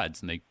other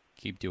gods, and they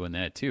keep doing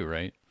that too,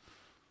 right?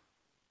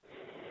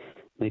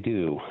 They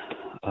do.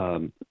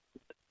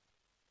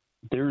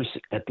 There's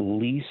at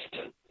least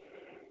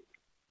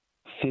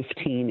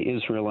 15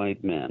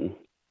 Israelite men,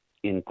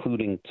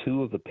 including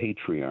two of the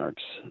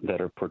patriarchs,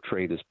 that are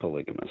portrayed as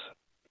polygamous.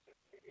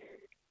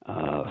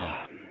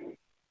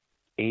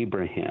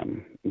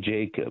 Abraham,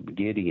 Jacob,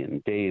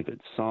 Gideon,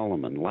 David,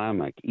 Solomon,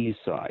 Lamech,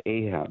 Esau,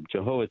 Ahab,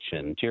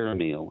 Jehoiachin,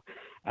 Jeremiel,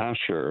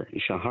 Asher,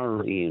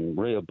 Shaharaim,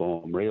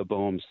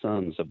 Rehoboam's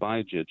sons,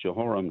 Abijah,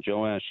 Jehoram,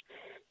 Joash,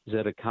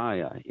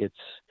 Zedekiah.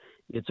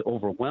 It's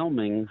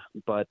overwhelming,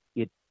 but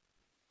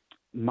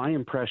my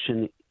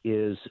impression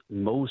is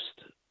most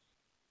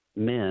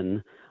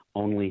men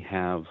only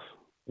have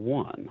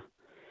one.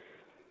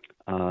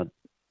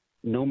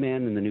 No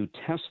man in the New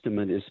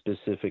Testament is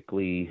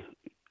specifically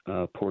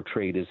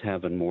portrayed as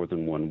having more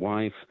than one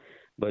wife,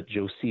 but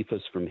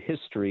Josephus from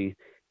history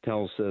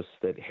tells us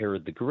that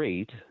Herod the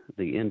Great,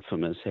 the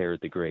infamous Herod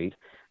the Great,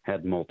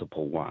 had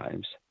multiple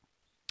wives.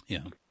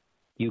 Yeah.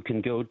 You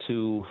can go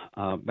to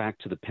back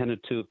to the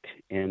Pentateuch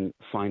and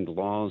find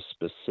laws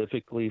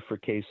specifically for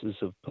cases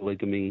of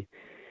polygamy.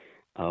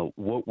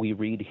 What we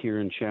read here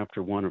in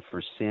chapter 1 of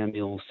 1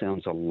 Samuel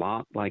sounds a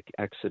lot like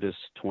Exodus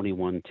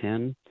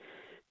 21:10.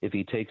 If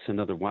he takes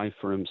another wife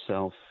for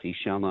himself, he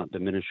shall not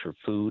diminish her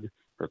food,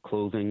 her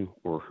clothing,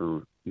 or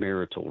her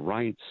marital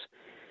rights.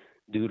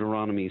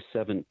 Deuteronomy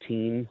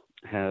 17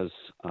 has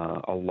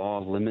a law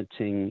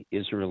limiting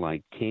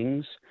Israelite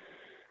kings.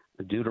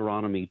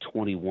 Deuteronomy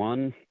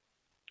 21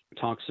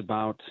 talks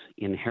about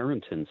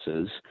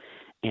inheritances,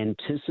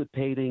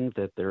 anticipating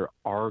that there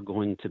are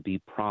going to be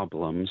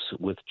problems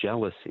with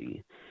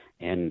jealousy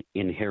and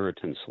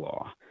inheritance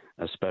law,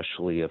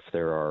 especially if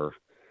there are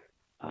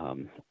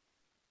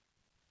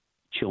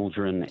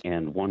children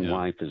and one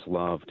wife is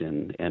loved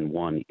and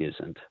one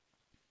isn't.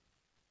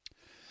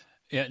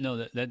 Yeah,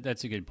 no,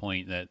 that's a good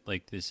point. That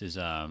like this is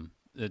that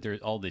there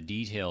all the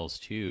details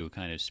too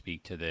kind of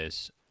speak to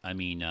this. I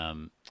mean,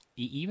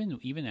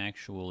 even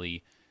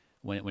actually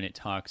when it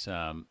talks,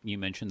 you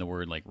mentioned the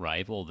word like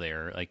rival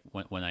there. Like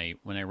when I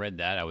read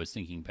that, I was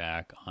thinking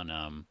back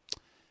on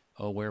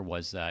where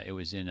was that? It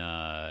was in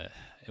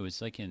it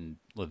was like in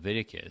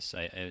Leviticus.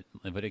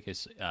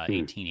 Leviticus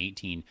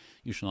 18:18.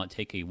 You shall not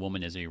take a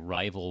woman as a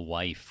rival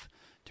wife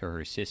to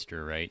her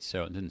sister. Right.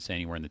 So it didn't say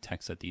anywhere in the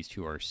text that these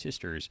two are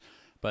sisters.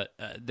 But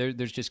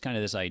there's just kind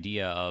of this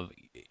idea of,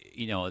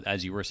 you know,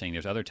 as you were saying,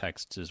 there's other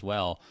texts as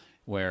well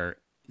where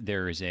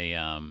there is a,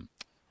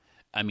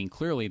 I mean,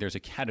 clearly there's a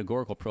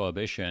categorical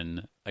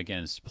prohibition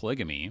against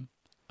polygamy,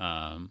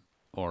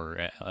 or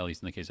at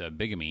least in the case of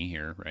bigamy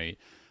here, right?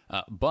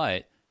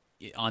 But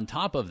on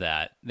top of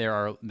that, there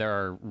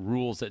are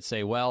rules that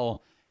say,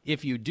 well,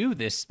 if you do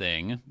this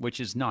thing,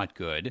 which is not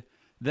good,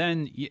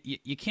 then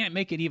you can't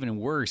make it even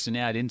worse and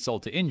add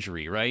insult to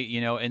injury, right? You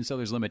know, and so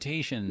there's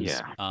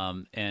limitations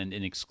and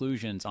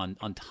exclusions on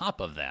top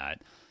of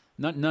that.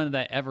 None of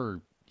that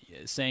ever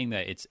saying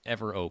that it's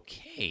ever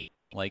okay.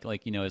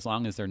 Like you know, as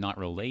long as they're not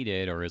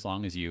related, or as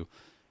long as you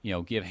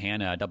give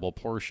Hannah a double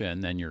portion,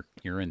 then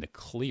you're in the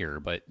clear.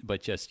 But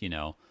just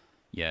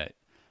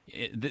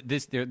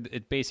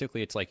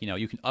basically it's like,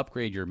 you can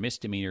upgrade your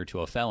misdemeanor to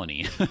a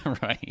felony,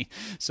 right?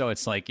 So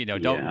it's like,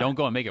 don't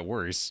go and make it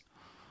worse.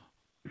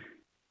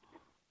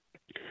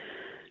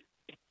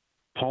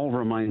 Paul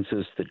reminds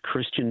us that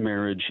Christian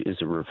marriage is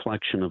a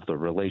reflection of the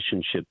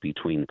relationship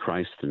between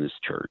Christ and his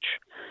church.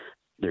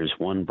 There's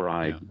one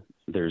bride,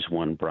 there's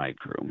one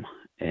bridegroom,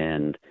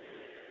 and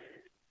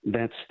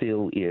that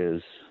still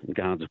is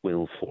God's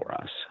will for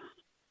us.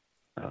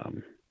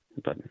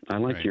 But I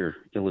like your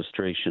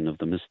illustration of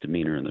the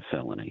misdemeanor and the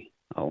felony.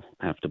 I'll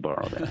have to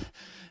borrow that.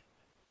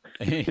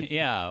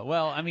 Yeah,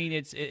 well, I mean,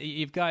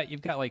 you've got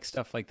like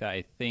stuff like that,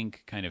 I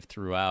think, kind of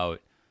throughout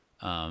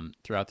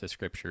the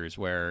scriptures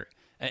where.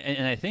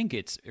 And I think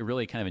it's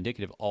really kind of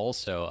indicative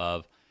also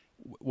of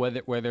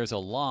where there's a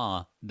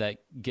law that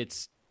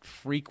gets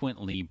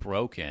frequently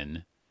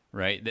broken,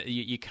 right? That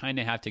you kind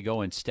of have to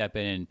go and step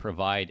in and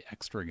provide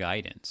extra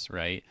guidance,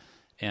 right?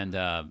 And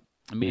I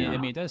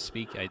mean, it does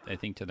speak, I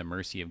think, to the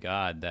mercy of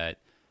God that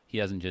He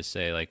doesn't just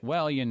say like,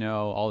 well,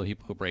 all the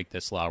people who break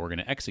this law, we're going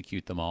to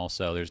execute them all,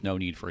 so there's no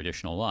need for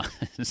additional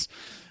laws.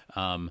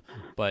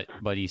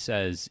 But He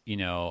says,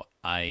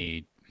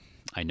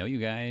 I know you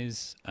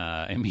guys.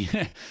 I mean,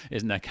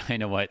 isn't that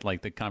kind of what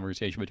like the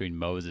conversation between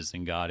Moses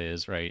and God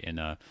is, right?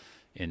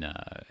 In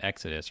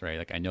Exodus, right?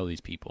 Like, I know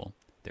these people;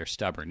 they're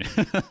stubborn.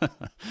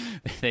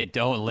 They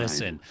don't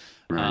listen.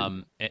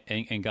 Right.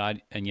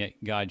 And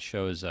yet God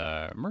shows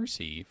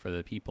mercy for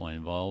the people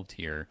involved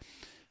here.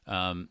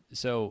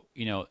 So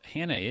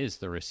Hannah is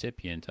the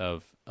recipient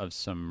of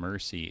some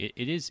mercy.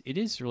 It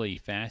is really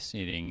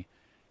fascinating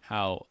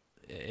how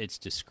it's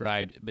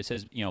described. It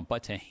says,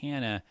 but to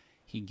Hannah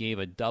He gave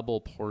a double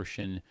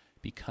portion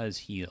because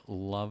He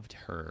loved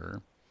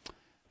her.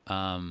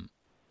 And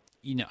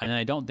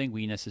I don't think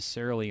we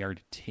necessarily are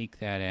to take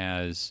that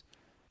as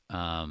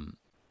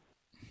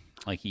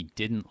like He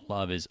didn't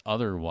love His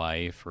other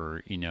wife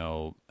or,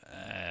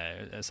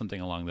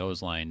 something along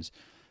those lines.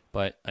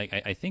 But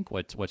I think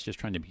what's just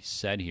trying to be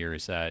said here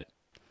is that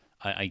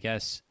I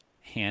guess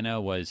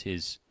Hannah was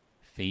His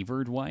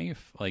favored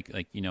wife. Like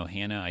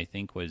Hannah, I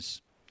think,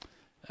 was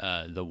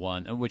the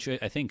one, which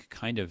I think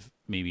kind of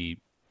maybe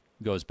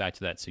goes back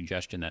to that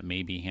suggestion that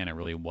maybe Hannah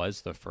really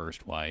was the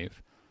first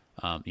wife.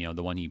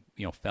 the one he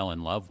fell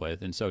in love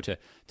with. And so to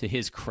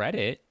his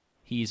credit,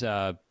 he's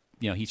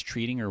he's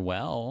treating her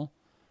well,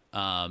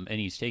 and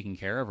he's taking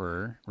care of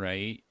her,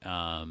 right?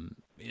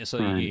 So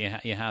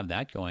Right. you have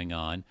that going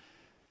on.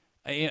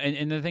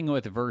 And the thing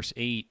with verse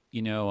 8,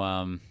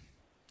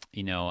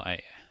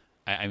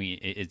 I mean,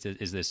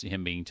 is this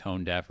him being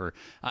tone deaf, or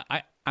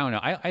I don't know.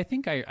 I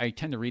think I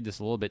tend to read this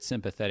a little bit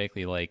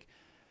sympathetically, like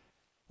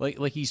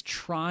he's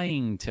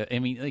trying to. I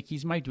mean, like he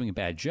might be doing a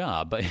bad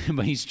job, but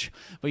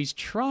he's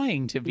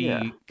trying to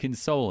be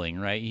consoling,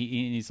 right?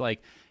 He's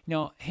like,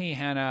 hey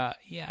Hannah,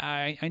 yeah,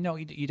 I know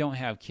you don't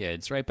have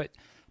kids, right? But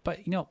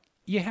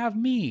you have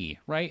me,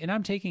 right? And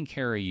I'm taking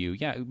care of you,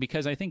 yeah.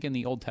 Because I think in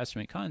the Old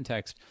Testament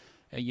context,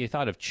 you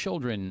thought of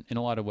children in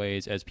a lot of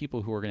ways as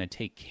people who are going to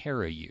take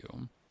care of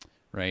you,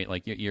 right?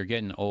 Like you're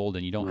getting old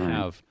and you don't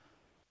have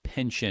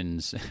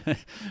pensions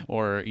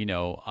or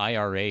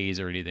IRAs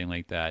or anything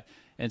like that.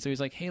 And so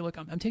he's like, hey, look,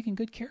 I'm taking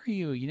good care of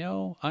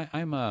you.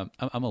 I'm a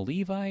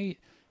Levite.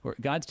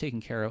 God's taking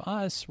care of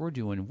us. We're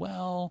doing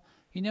well.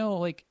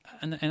 Like,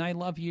 and I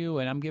love you,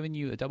 and I'm giving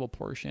you a double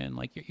portion.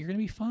 Like, you're gonna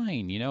be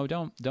fine.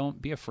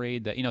 Don't be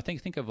afraid that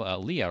think of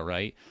Leah,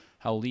 right?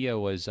 How Leah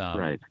was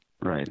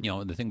Right.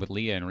 The thing with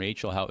Leah and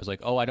Rachel, how it was like,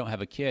 oh, I don't have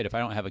a kid. If I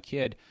don't have a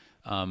kid,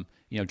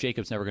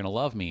 Jacob's never going to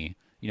love me.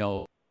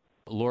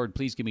 Lord,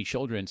 please give me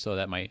children so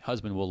that my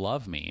husband will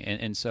love me.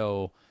 And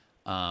so,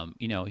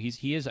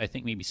 he is, I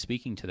think, maybe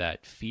speaking to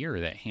that fear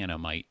that Hannah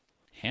might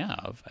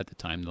have at the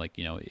time. Like,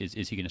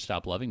 is he going to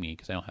stop loving me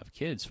because I don't have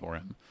kids for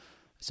him?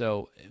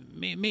 So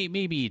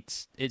maybe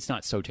it's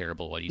not so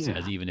terrible what he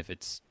says, even if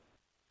it's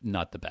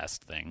not the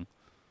best thing.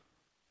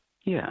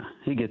 Yeah,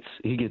 he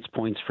gets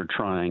points for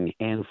trying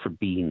and for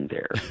being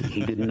there.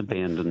 He didn't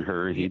abandon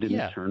her. He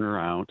didn't turn her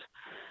out.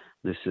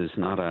 This is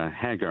not a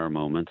Hagar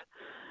moment.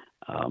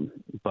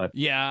 But right.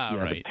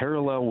 The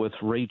parallel with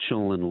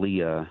Rachel and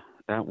Leah,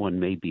 that one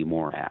may be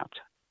more apt.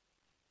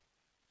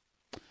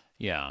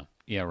 Yeah,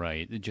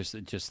 right. Just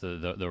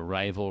the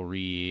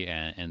rivalry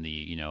and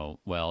the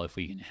well, if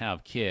we can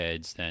have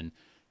kids, then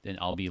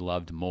I'll be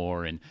loved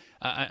more. And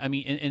I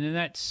mean, and in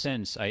that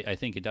sense, I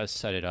think it does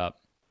set it up.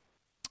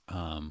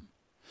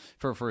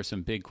 For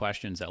some big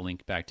questions that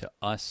link back to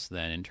us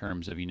then in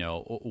terms of,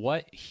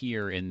 what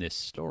here in this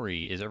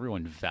story is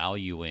everyone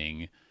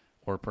valuing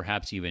or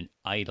perhaps even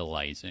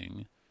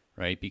idolizing,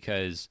 right?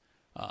 Because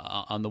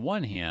on the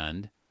one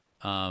hand,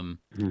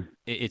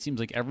 it seems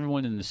like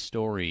everyone in the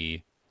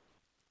story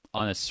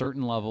on a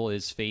certain level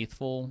is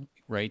faithful,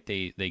 right?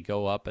 They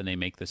go up and they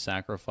make the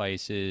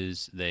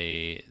sacrifices,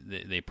 they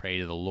pray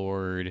to the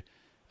Lord,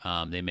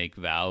 they make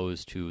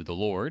vows to the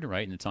Lord,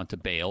 right? And it's not to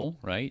Baal,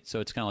 right? So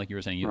it's kind of like you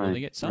were saying, you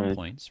only get some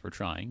points for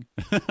trying,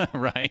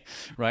 right?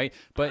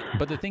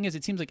 But the thing is,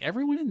 it seems like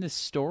everyone in this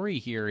story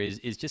here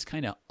is just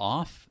kind of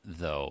off,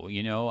 though.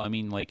 I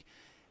mean, like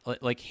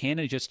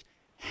Hannah just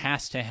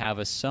has to have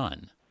a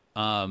son,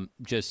 and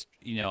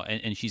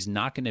she's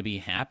not going to be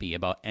happy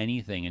about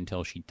anything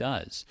until she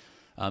does.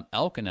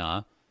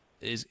 Elkanah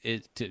is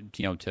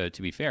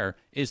to be fair,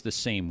 is the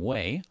same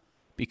way,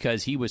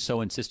 because he was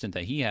so insistent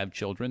that he have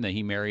children that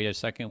he married a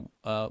second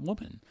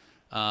woman.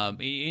 So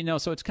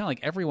it's kind of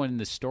like everyone in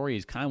this story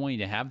is kind of wanting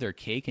to have their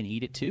cake and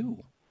eat it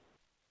too.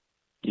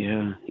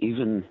 Yeah,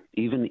 even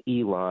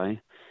Eli,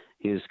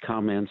 his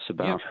comments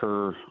about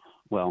her,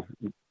 well,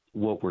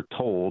 what we're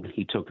told,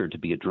 he took her to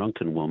be a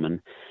drunken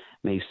woman,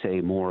 may say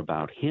more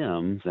about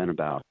him than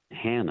about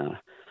Hannah.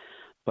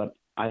 But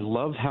I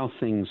love how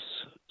things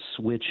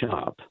switch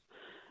up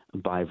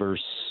by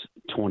verse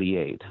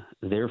 28.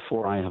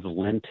 Therefore I have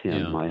lent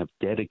him, I have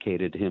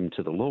dedicated him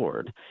to the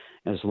Lord.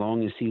 As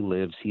long as he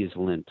lives, he is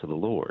lent to the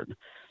Lord.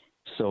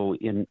 So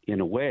in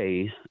a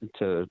way,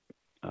 to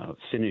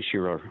finish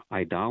your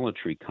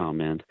idolatry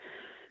comment,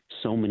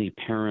 so many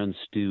parents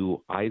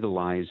do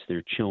idolize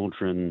their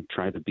children,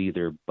 try to be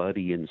their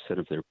buddy instead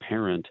of their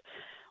parent,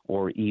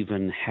 or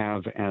even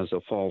have as a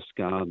false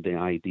god the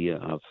idea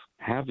of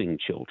having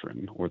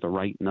children or the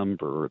right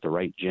number or the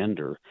right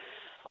gender.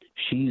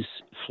 She's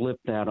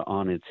flipped that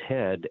on its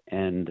head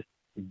and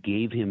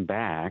gave him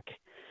back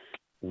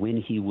when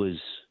he was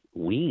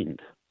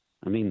weaned.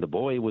 I mean, the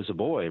boy was a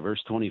boy,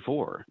 verse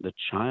 24. The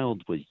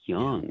child was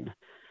young,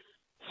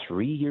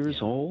 3 years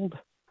old.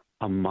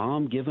 A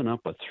mom giving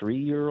up a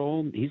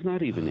 3-year-old? He's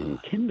not even in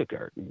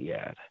kindergarten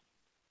yet.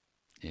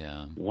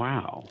 Yeah.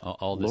 Wow.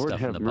 All this Lord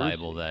stuff in the mercy.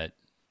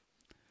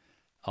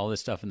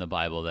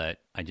 Bible that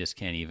I just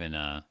can't even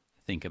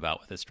think about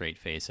with a straight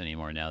face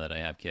anymore now that I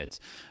have kids.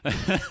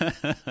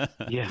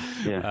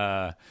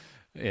 Yeah.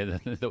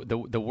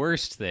 The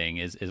worst thing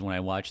is when I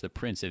watch The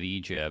Prince of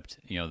Egypt,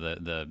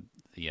 the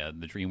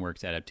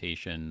DreamWorks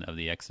adaptation of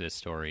the Exodus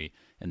story,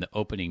 and the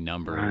opening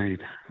number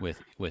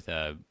with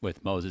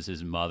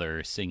Moses'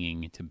 mother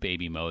singing to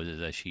baby Moses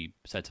as she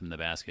sets him in the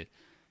basket.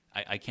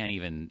 I can't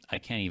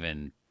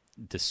even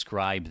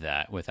describe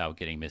that without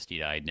getting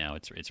misty-eyed now.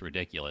 It's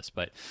ridiculous,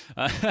 but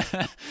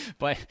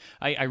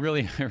I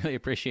really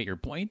appreciate your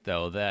point,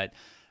 though, that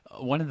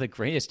one of the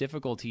greatest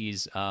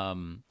difficulties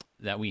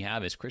that we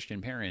have as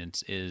Christian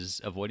parents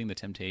is avoiding the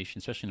temptation,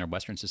 especially in our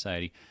Western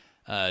society,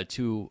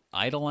 to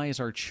idolize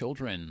our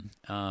children.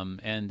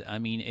 And I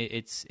mean,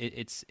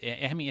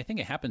 I mean, I think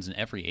it happens in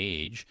every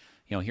age.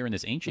 You know, here in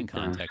this ancient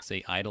context,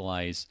 they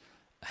idolize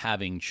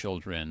having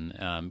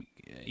children.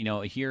 You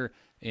know, here,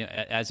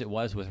 as it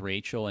was with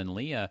Rachel and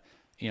Leah,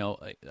 you know,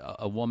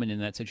 a woman in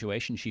that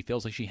situation, she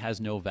feels like she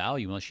has no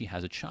value unless she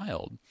has a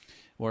child.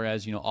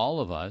 Whereas, you know, all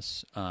of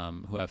us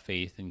who have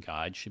faith in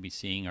God should be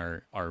seeing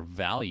our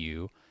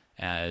value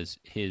as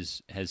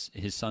his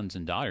sons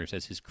and daughters,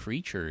 as his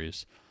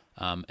creatures,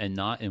 and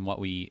not in what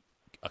we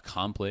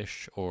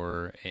accomplish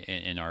or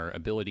in our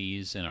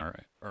abilities and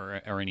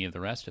or any of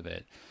the rest of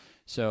it.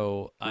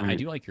 So I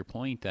do like your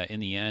point that in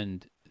the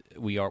end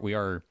we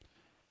are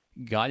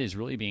God is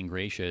really being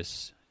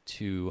gracious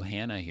to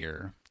Hannah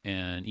here,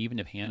 and even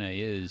if Hannah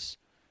is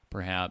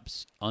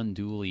perhaps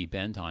unduly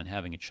bent on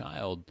having a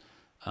child,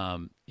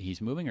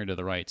 he's moving her to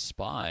the right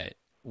spot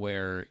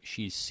where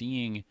she's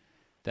seeing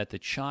that the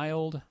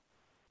child,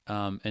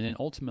 and then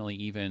ultimately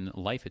even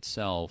life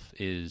itself,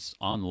 is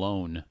on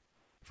loan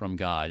from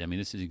God. I mean,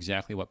 this is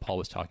exactly what Paul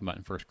was talking about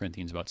in 1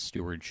 Corinthians about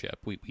stewardship.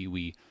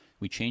 We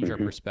change our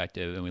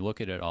perspective and we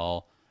look at it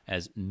all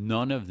as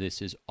none of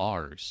this is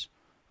ours.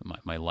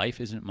 My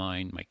life isn't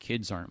mine. My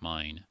kids aren't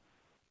mine.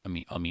 I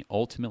mean,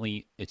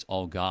 ultimately, it's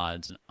all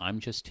God's, and I'm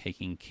just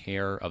taking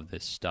care of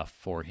this stuff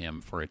for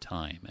Him for a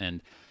time.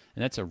 And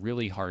that's a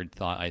really hard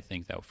thought, I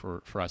think, that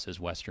for us as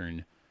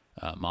Western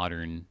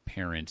modern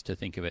parents to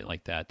think of it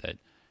like that. That,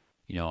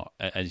 you know,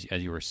 as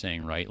you were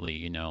saying rightly,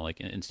 you know,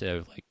 like instead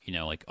of like, you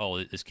know, like,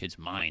 oh, this kid's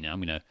mine, I'm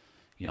gonna,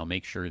 you know,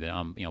 make sure that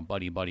I'm, you know,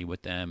 buddy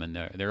with them, and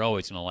they're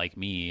always gonna like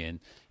me, and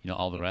you know,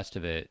 all the rest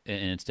of it,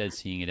 and instead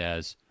seeing it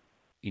as,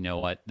 you know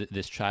what,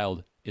 this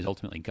child is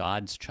ultimately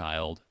God's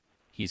child.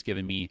 He's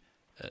given me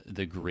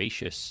the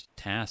gracious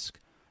task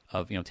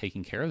of, you know,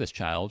 taking care of this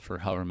child for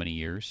however many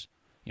years.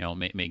 You know,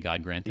 may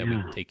God grant that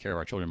we take care of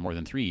our children more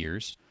than 3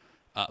 years.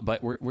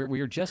 But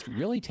we're just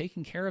really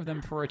taking care of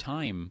them for a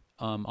time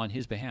on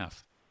His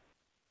behalf.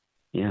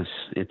 Yes,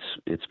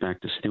 it's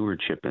back to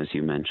stewardship, as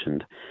you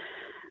mentioned.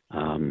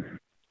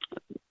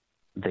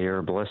 They are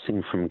a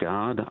blessing from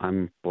God.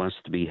 I'm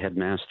blessed to be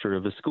headmaster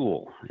of a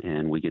school,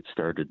 and we get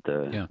started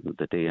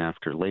the day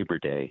after Labor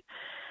Day.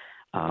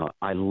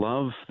 I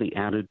love the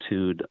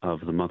attitude of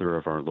the Mother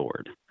of our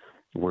Lord,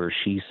 where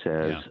she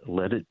says,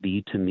 "Let it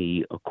be to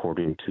me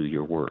according to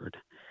your word."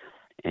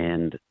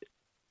 And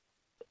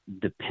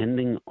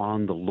depending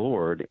on the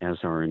Lord as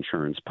our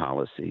insurance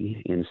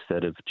policy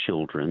instead of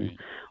children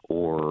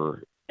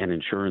or an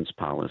insurance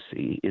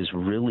policy is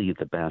really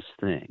the best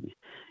thing.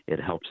 It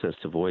helps us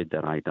avoid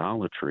that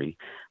idolatry,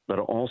 but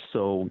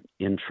also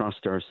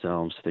entrust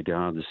ourselves to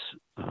God's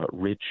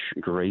rich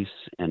grace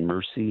and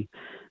mercy,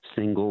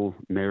 single,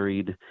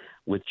 married,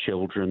 with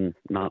children,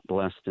 not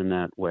blessed in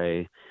that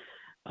way.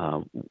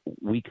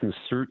 We can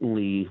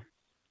certainly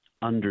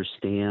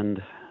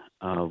understand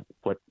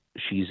what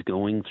she's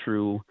going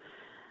through.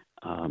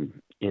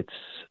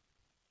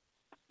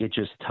 It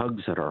just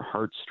tugs at our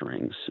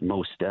heartstrings,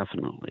 most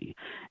definitely.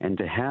 And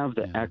to have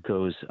the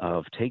echoes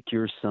of take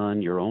your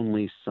son, your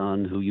only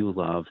son who you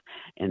love,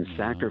 and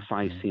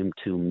sacrifice him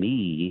to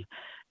me,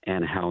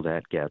 and how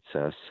that gets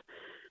us,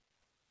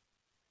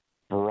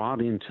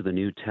 brought into the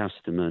New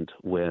Testament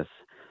with,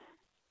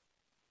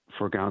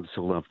 for God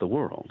so loved the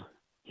world,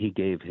 He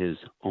gave His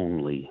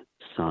only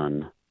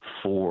Son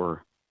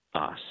for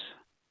us.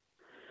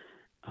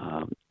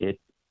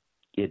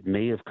 It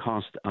may have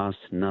cost us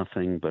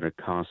nothing, but it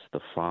cost the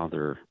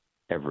Father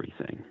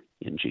everything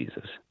in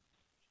Jesus.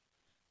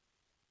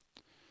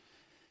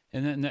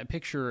 And then that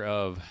picture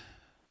of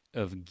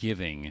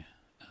giving,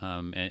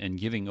 and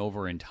giving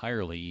over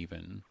entirely,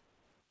 even.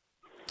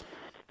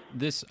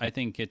 This, I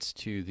think, gets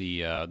to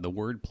the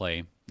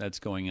wordplay that's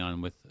going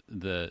on with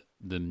the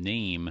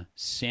name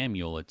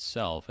Samuel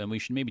itself, and we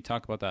should maybe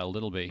talk about that a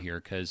little bit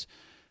here, because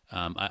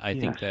I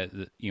think that,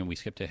 you know, we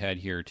skipped ahead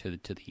here to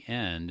the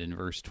end in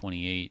verse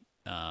 28.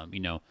 You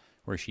know,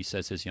 where she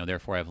says this, you know,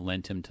 therefore I've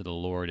lent him to the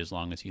Lord, as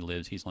long as he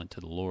lives, he's lent to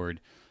the Lord.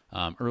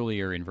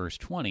 Earlier in verse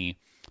 20, you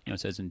know, it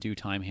says, in due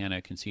time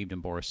Hannah conceived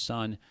and bore a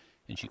son,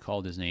 and she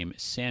called his name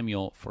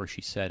Samuel, for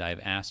she said, I've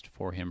asked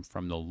for him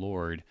from the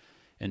Lord.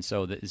 And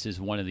so this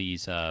is one of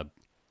these,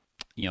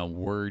 you know,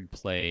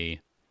 wordplay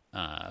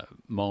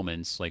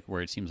moments, like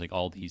where it seems like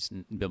all these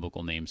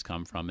biblical names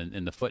come from.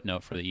 And the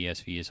footnote for the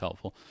ESV is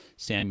helpful.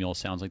 Samuel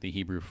sounds like the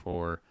Hebrew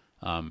for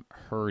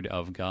heard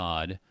of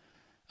God.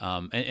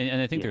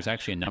 And I think there's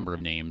actually a number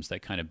of names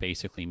that kind of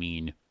basically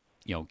mean,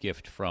 you know,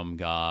 gift from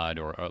God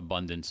or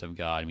abundance of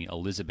God. I mean,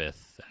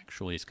 Elizabeth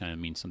actually is kind of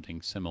means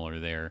something similar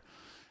there.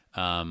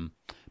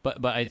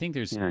 But I think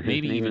there's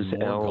maybe even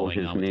more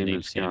going on with the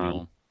name Samuel.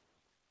 God.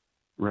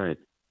 Right.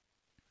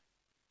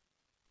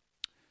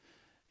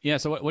 Yeah.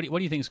 So what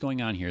do you think is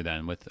going on here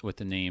then with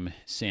the name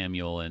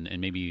Samuel and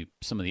maybe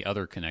some of the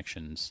other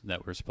connections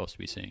that we're supposed to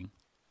be seeing?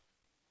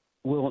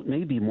 Well, it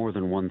may be more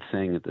than one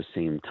thing at the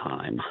same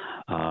time.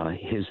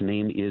 His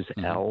name is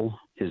El.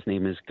 His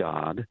name is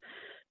God.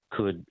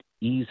 Could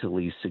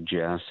easily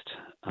suggest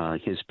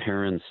his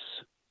parents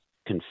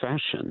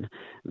confession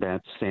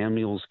that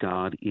Samuel's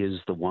God is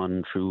the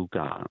one true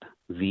God,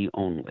 the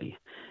only,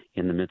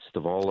 in the midst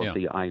of all of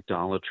the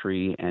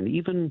idolatry and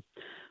even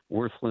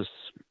worthless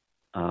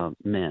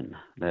men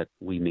that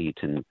we meet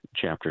in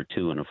chapter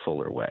 2 in a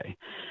fuller way.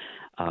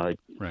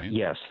 Right.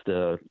 Yes,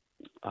 the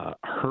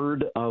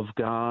heard of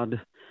God,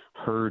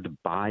 heard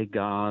by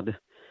God.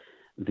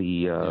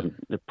 The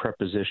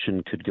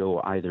preposition could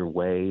go either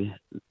way,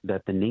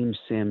 that the name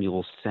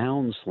Samuel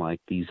sounds like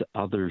these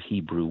other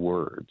Hebrew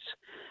words,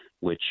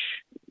 which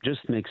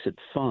just makes it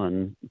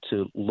fun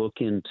to look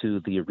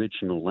into the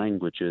original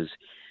languages,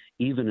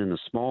 even in a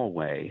small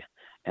way,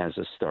 as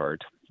a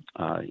start,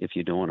 if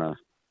you don't want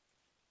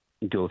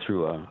to go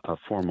through a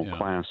formal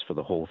class for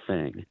the whole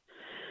thing.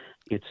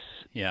 It's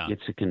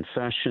a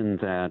confession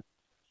that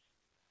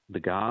the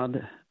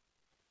God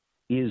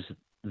is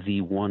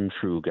the one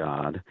true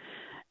God,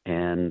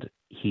 and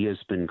he has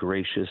been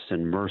gracious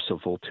and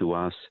merciful to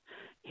us.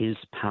 His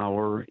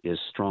power is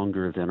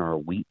stronger than our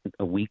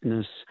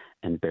weakness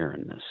and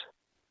barrenness.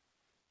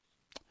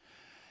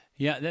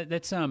 Yeah,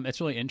 that's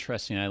really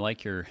interesting. I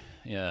like your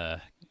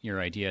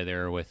idea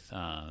there with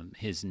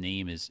his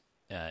name is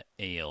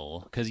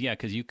Ale, because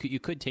you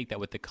could take that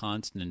with the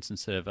consonants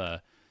instead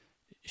of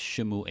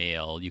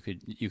Shemuel. You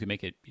could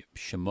make it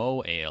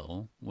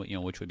Shemoel,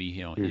 which would be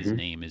his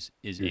name is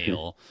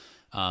Ale.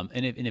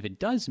 And if it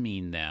does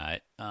mean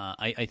that,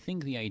 I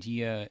think the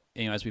idea,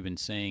 as we've been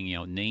saying,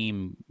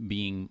 name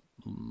being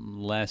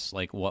less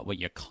like what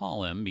you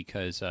call him,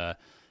 because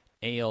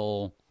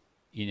Ale,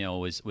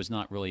 was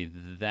not really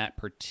that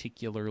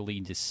particularly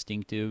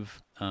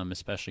distinctive,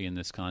 especially in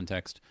this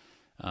context.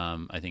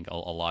 I think a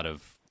lot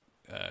of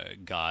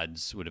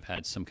gods would have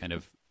had some kind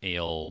of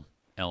Ale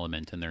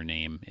element in their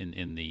name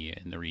in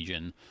the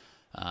region.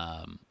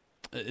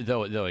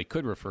 Though it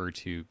could refer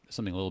to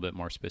something a little bit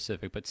more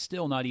specific, but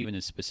still not even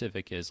as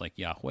specific as like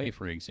Yahweh,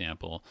 for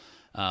example.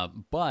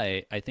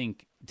 But I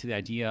think to the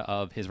idea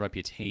of his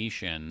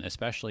reputation,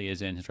 especially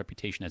as in his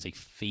reputation as a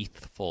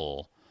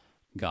faithful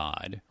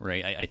God,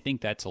 right? I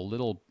think that's a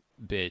little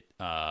bit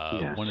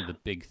one of the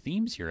big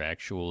themes here,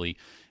 actually,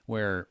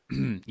 where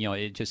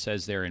it just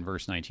says there in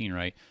verse 19,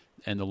 right?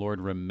 And the Lord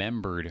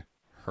remembered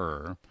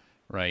her,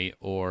 right?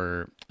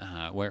 Or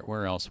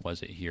where else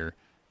was it here?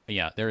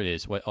 Yeah, there it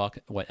is. What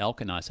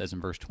Elkanah says in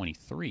verse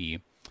 23,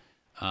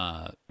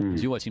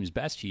 do what seems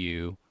best to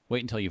you.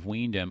 Wait until you've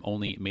weaned him.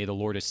 Only may the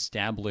Lord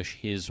establish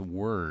his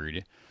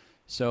word.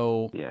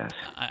 So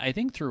I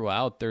think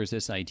throughout there's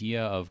this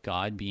idea of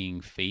God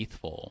being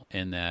faithful,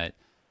 and that,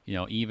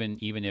 even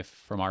if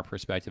from our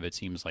perspective it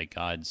seems like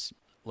God's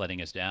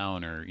letting us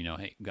down, or,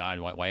 hey, God,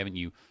 why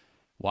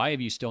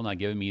have you still not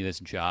given me this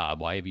job?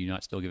 Why have you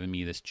not still given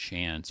me this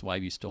chance? Why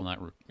have you still not,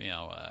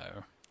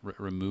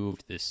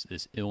 removed this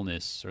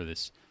illness or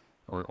this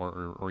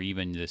or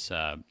even this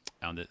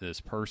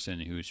this person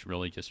who's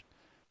really just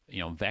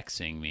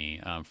vexing me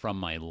from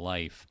my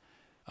life,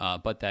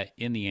 but that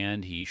in the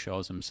end he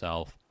shows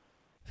himself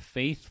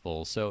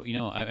faithful. So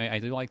I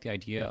do like the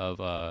idea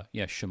of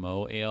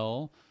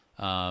Shemuel.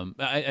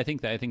 I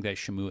think that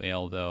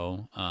Shemuel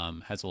though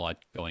has a lot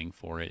going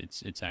for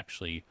it. It's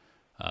actually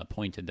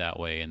pointed that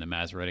way in the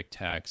Masoretic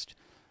text.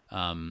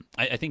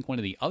 I think one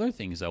of the other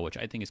things though, which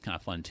I think is kind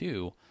of fun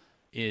too,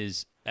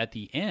 is at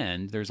the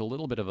end there's a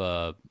little bit of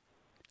a,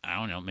 I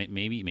don't know,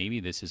 maybe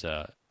this is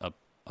a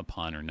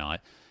pun or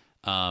not,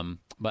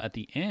 but at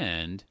the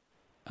end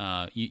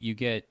you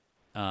get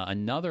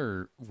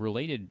another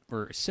related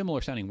or similar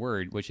sounding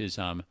word, which is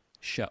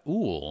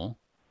Shaul,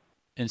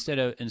 instead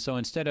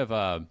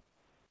of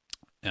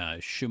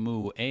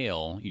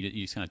Shemuel, you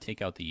just kind of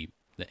take out the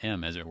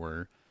M, as it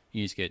were.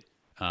 You just get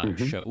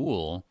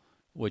Shaul,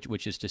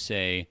 which is to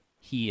say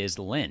he is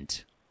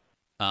lent.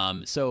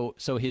 So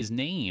his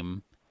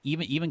name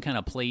even kind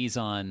of plays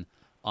on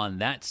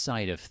that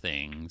side of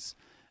things,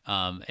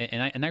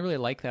 and I really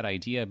like that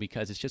idea,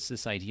 because it's just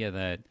this idea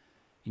that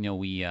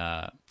we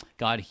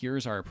God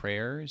hears our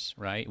prayers,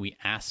 right? We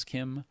ask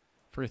Him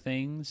for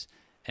things,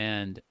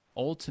 and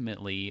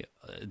ultimately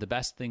the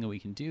best thing that we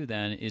can do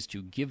then is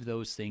to give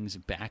those things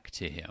back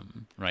to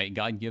Him, right?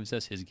 God gives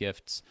us His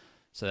gifts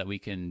so that we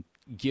can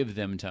give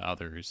them to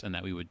others, and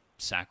that we would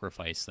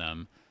sacrifice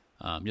them.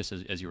 Just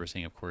as you were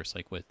saying, of course,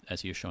 like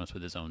as He has shown us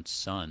with His own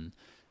Son.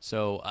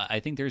 So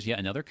I think there's yet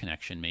another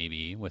connection,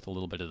 maybe, with a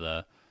little bit of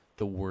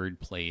the word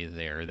play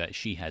there, that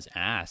she has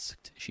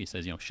asked. She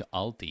says,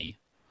 Sha'alti,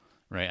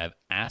 right? I've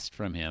asked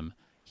from Him.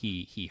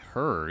 He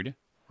heard,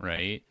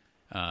 right?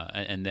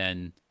 And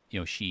then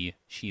she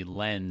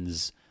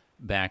lends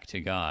back to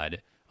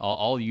God,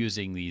 all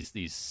using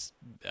these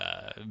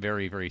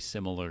very, very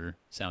similar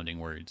sounding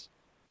words.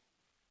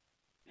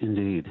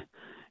 Indeed,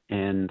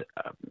 and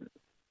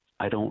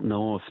I don't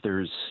know if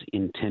there's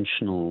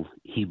intentional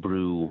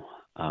Hebrew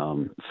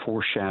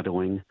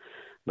foreshadowing,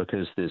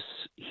 because this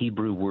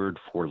Hebrew word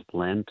for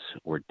Lent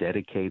or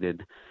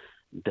dedicated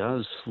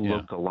does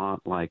look a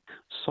lot like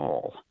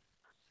Saul.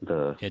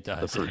 It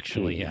does,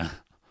 actually,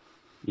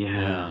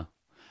 yeah.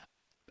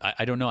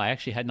 I don't know. I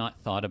actually had not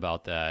thought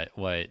about that.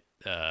 What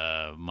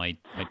might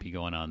be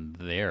going on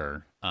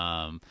there.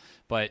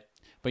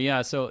 But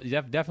yeah, so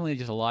definitely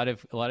just a lot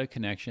of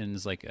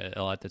connections, like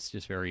a lot that's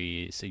just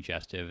very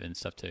suggestive and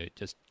stuff to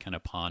just kind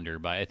of ponder.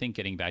 But I think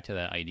getting back to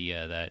that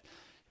idea that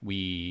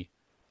we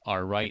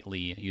are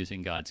rightly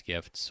using God's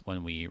gifts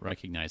when we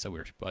recognize that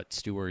we're but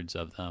stewards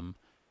of them,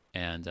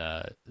 and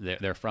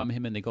they're from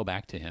Him and they go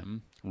back to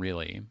Him,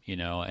 really,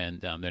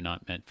 and they're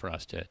not meant for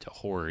us to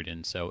hoard.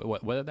 And so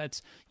whether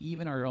that's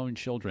even our own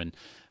children.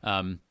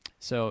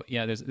 So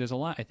yeah, there's a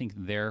lot, I think,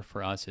 there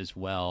for us as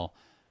well.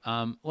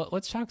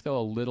 Let's talk, though,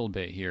 a little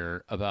bit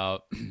here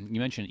about, you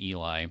mentioned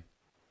Eli.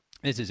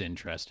 This is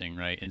interesting,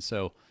 right? And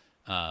so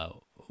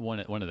one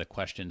of the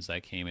questions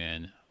that came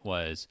in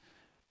was,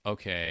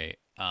 okay,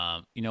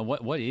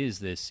 what is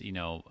this,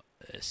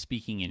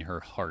 speaking in her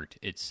heart,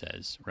 it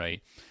says,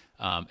 right?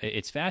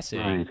 It's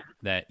fascinating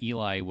that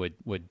Eli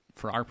would,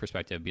 for our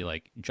perspective, be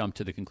like, jump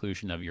to the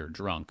conclusion of you're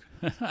drunk,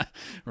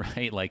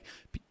 right? Like,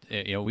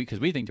 because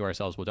we think to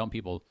ourselves, well, don't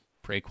people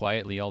pray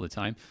quietly all the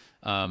time?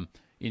 So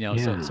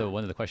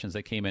one of the questions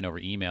that came in over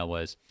email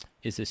was,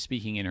 is this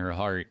speaking in her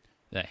heart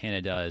that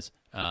Hannah does,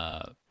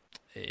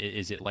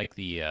 is it like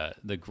the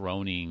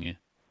groaning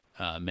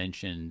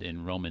mentioned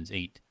in Romans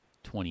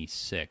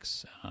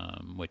 8:26,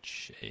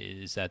 which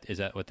is that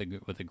what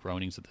the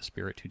groanings of the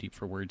Spirit too deep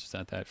for words? Is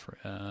that for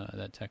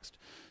that text?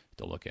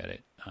 To look at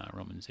it,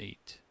 Romans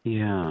 8.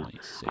 Yeah,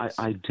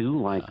 I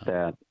do like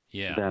that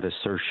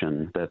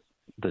assertion that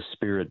the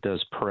Spirit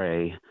does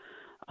pray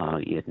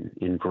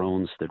in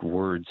groans that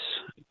words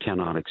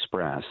cannot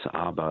express.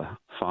 Abba,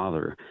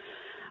 Father.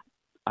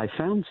 I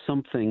found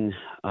something.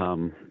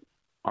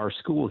 Our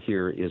school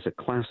here is a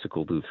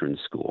classical Lutheran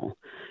school.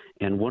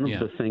 And one of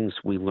the things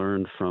we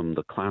learned from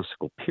the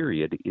classical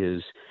period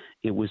is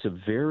it was a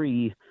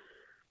very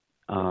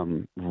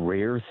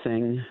rare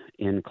thing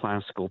in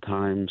classical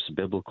times,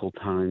 biblical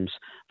times,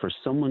 for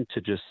someone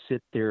to just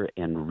sit there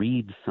and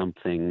read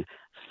something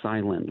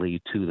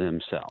silently to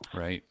themselves.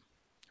 Right.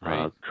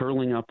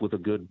 Curling up with a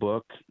good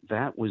book,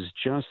 that was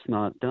just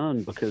not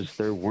done because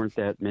there weren't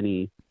that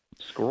many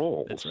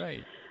scrolls. That's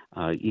right.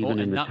 Even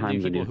in the time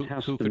of the New Testament,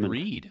 Testament. who could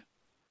read.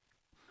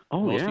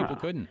 Most people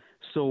couldn't.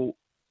 So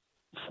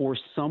for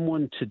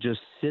someone to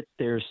just sit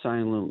there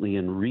silently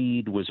and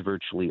read was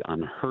virtually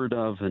unheard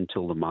of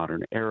until the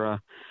modern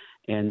era.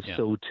 And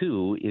so,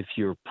 too, if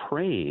you're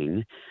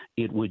praying,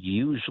 it would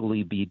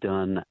usually be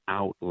done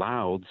out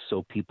loud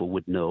so people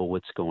would know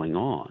what's going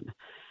on.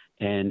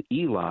 And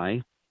Eli,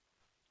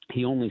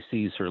 he only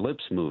sees her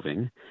lips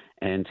moving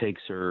and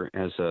takes her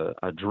as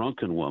a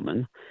drunken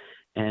woman.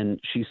 And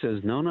she says,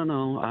 no,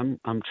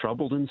 I'm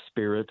troubled in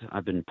spirit.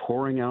 I've been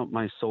pouring out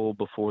my soul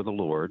before the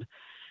Lord.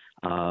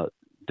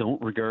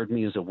 Don't regard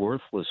me as a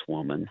worthless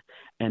woman.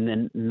 And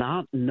then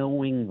not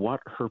knowing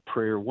what her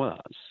prayer was,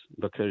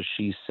 because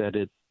she said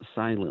it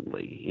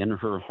silently in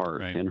her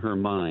heart, in her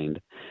mind.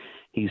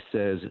 He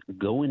says,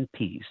 go in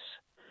peace,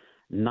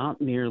 not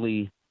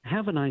merely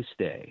have a nice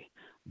day,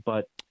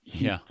 but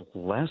he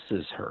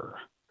blesses her.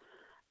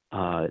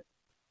 How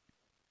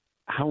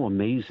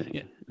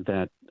amazing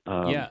that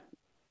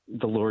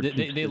the Lord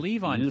they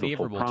leave on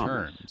favorable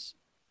promise. Terms.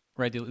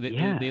 Right,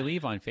 they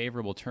leave on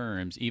favorable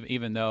terms,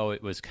 even though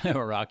it was kind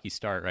of a rocky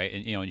start, right?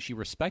 And and she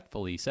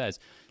respectfully says,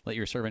 "Let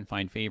your servant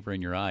find favor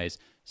in your eyes."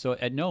 So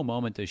at no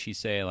moment does she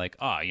say like,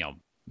 "Oh, you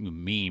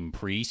mean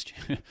priest,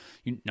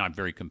 you're not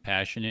very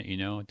compassionate,"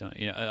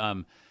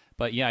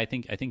 But yeah, I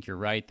think you're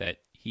right that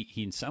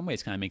he in some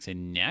ways kind of makes a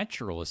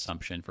natural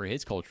assumption for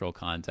his cultural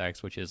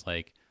context, which is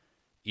like,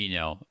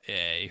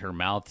 her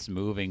mouth's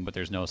moving, but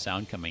there's no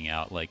sound coming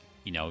out. Like,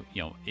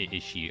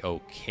 is she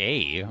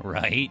okay?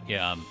 Right?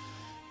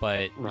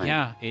 But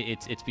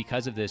it's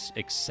because of this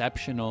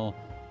exceptional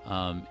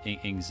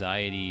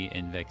anxiety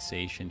and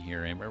vexation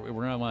here, and we're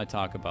going to want to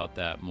talk about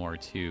that more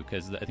too,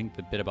 because I think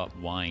the bit about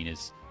wine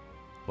is,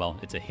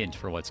 it's a hint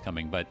for what's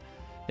coming. But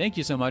thank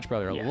you so much,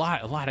 brother. A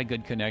lot of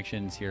good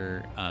connections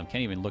here. Can't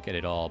even look at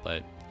it all,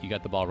 but you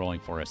got the ball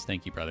rolling for us.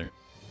 Thank you, brother.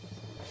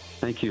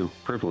 Thank you.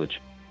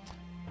 Privilege.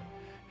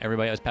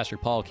 Everybody, that was Pastor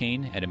Paul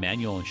Kane at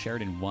Emmanuel in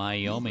Sheridan,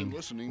 Wyoming.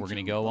 We're going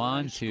to go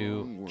on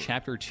to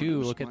chapter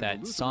 2, look at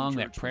that song,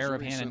 that prayer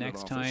of Hannah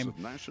next time.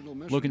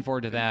 Looking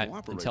forward to that.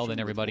 Until then,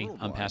 everybody,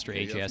 I'm Pastor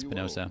A.J.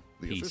 Espinosa.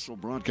 Peace. The official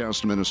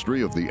broadcast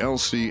ministry of the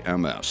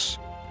LCMS.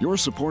 Your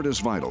support is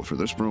vital for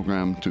this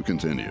program to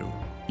continue.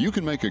 You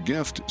can make a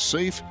gift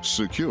safe,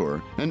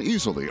 secure, and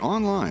easily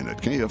online at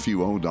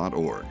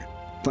kfuo.org.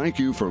 Thank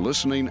you for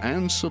listening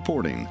and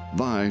supporting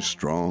Thy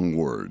Strong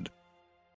Word.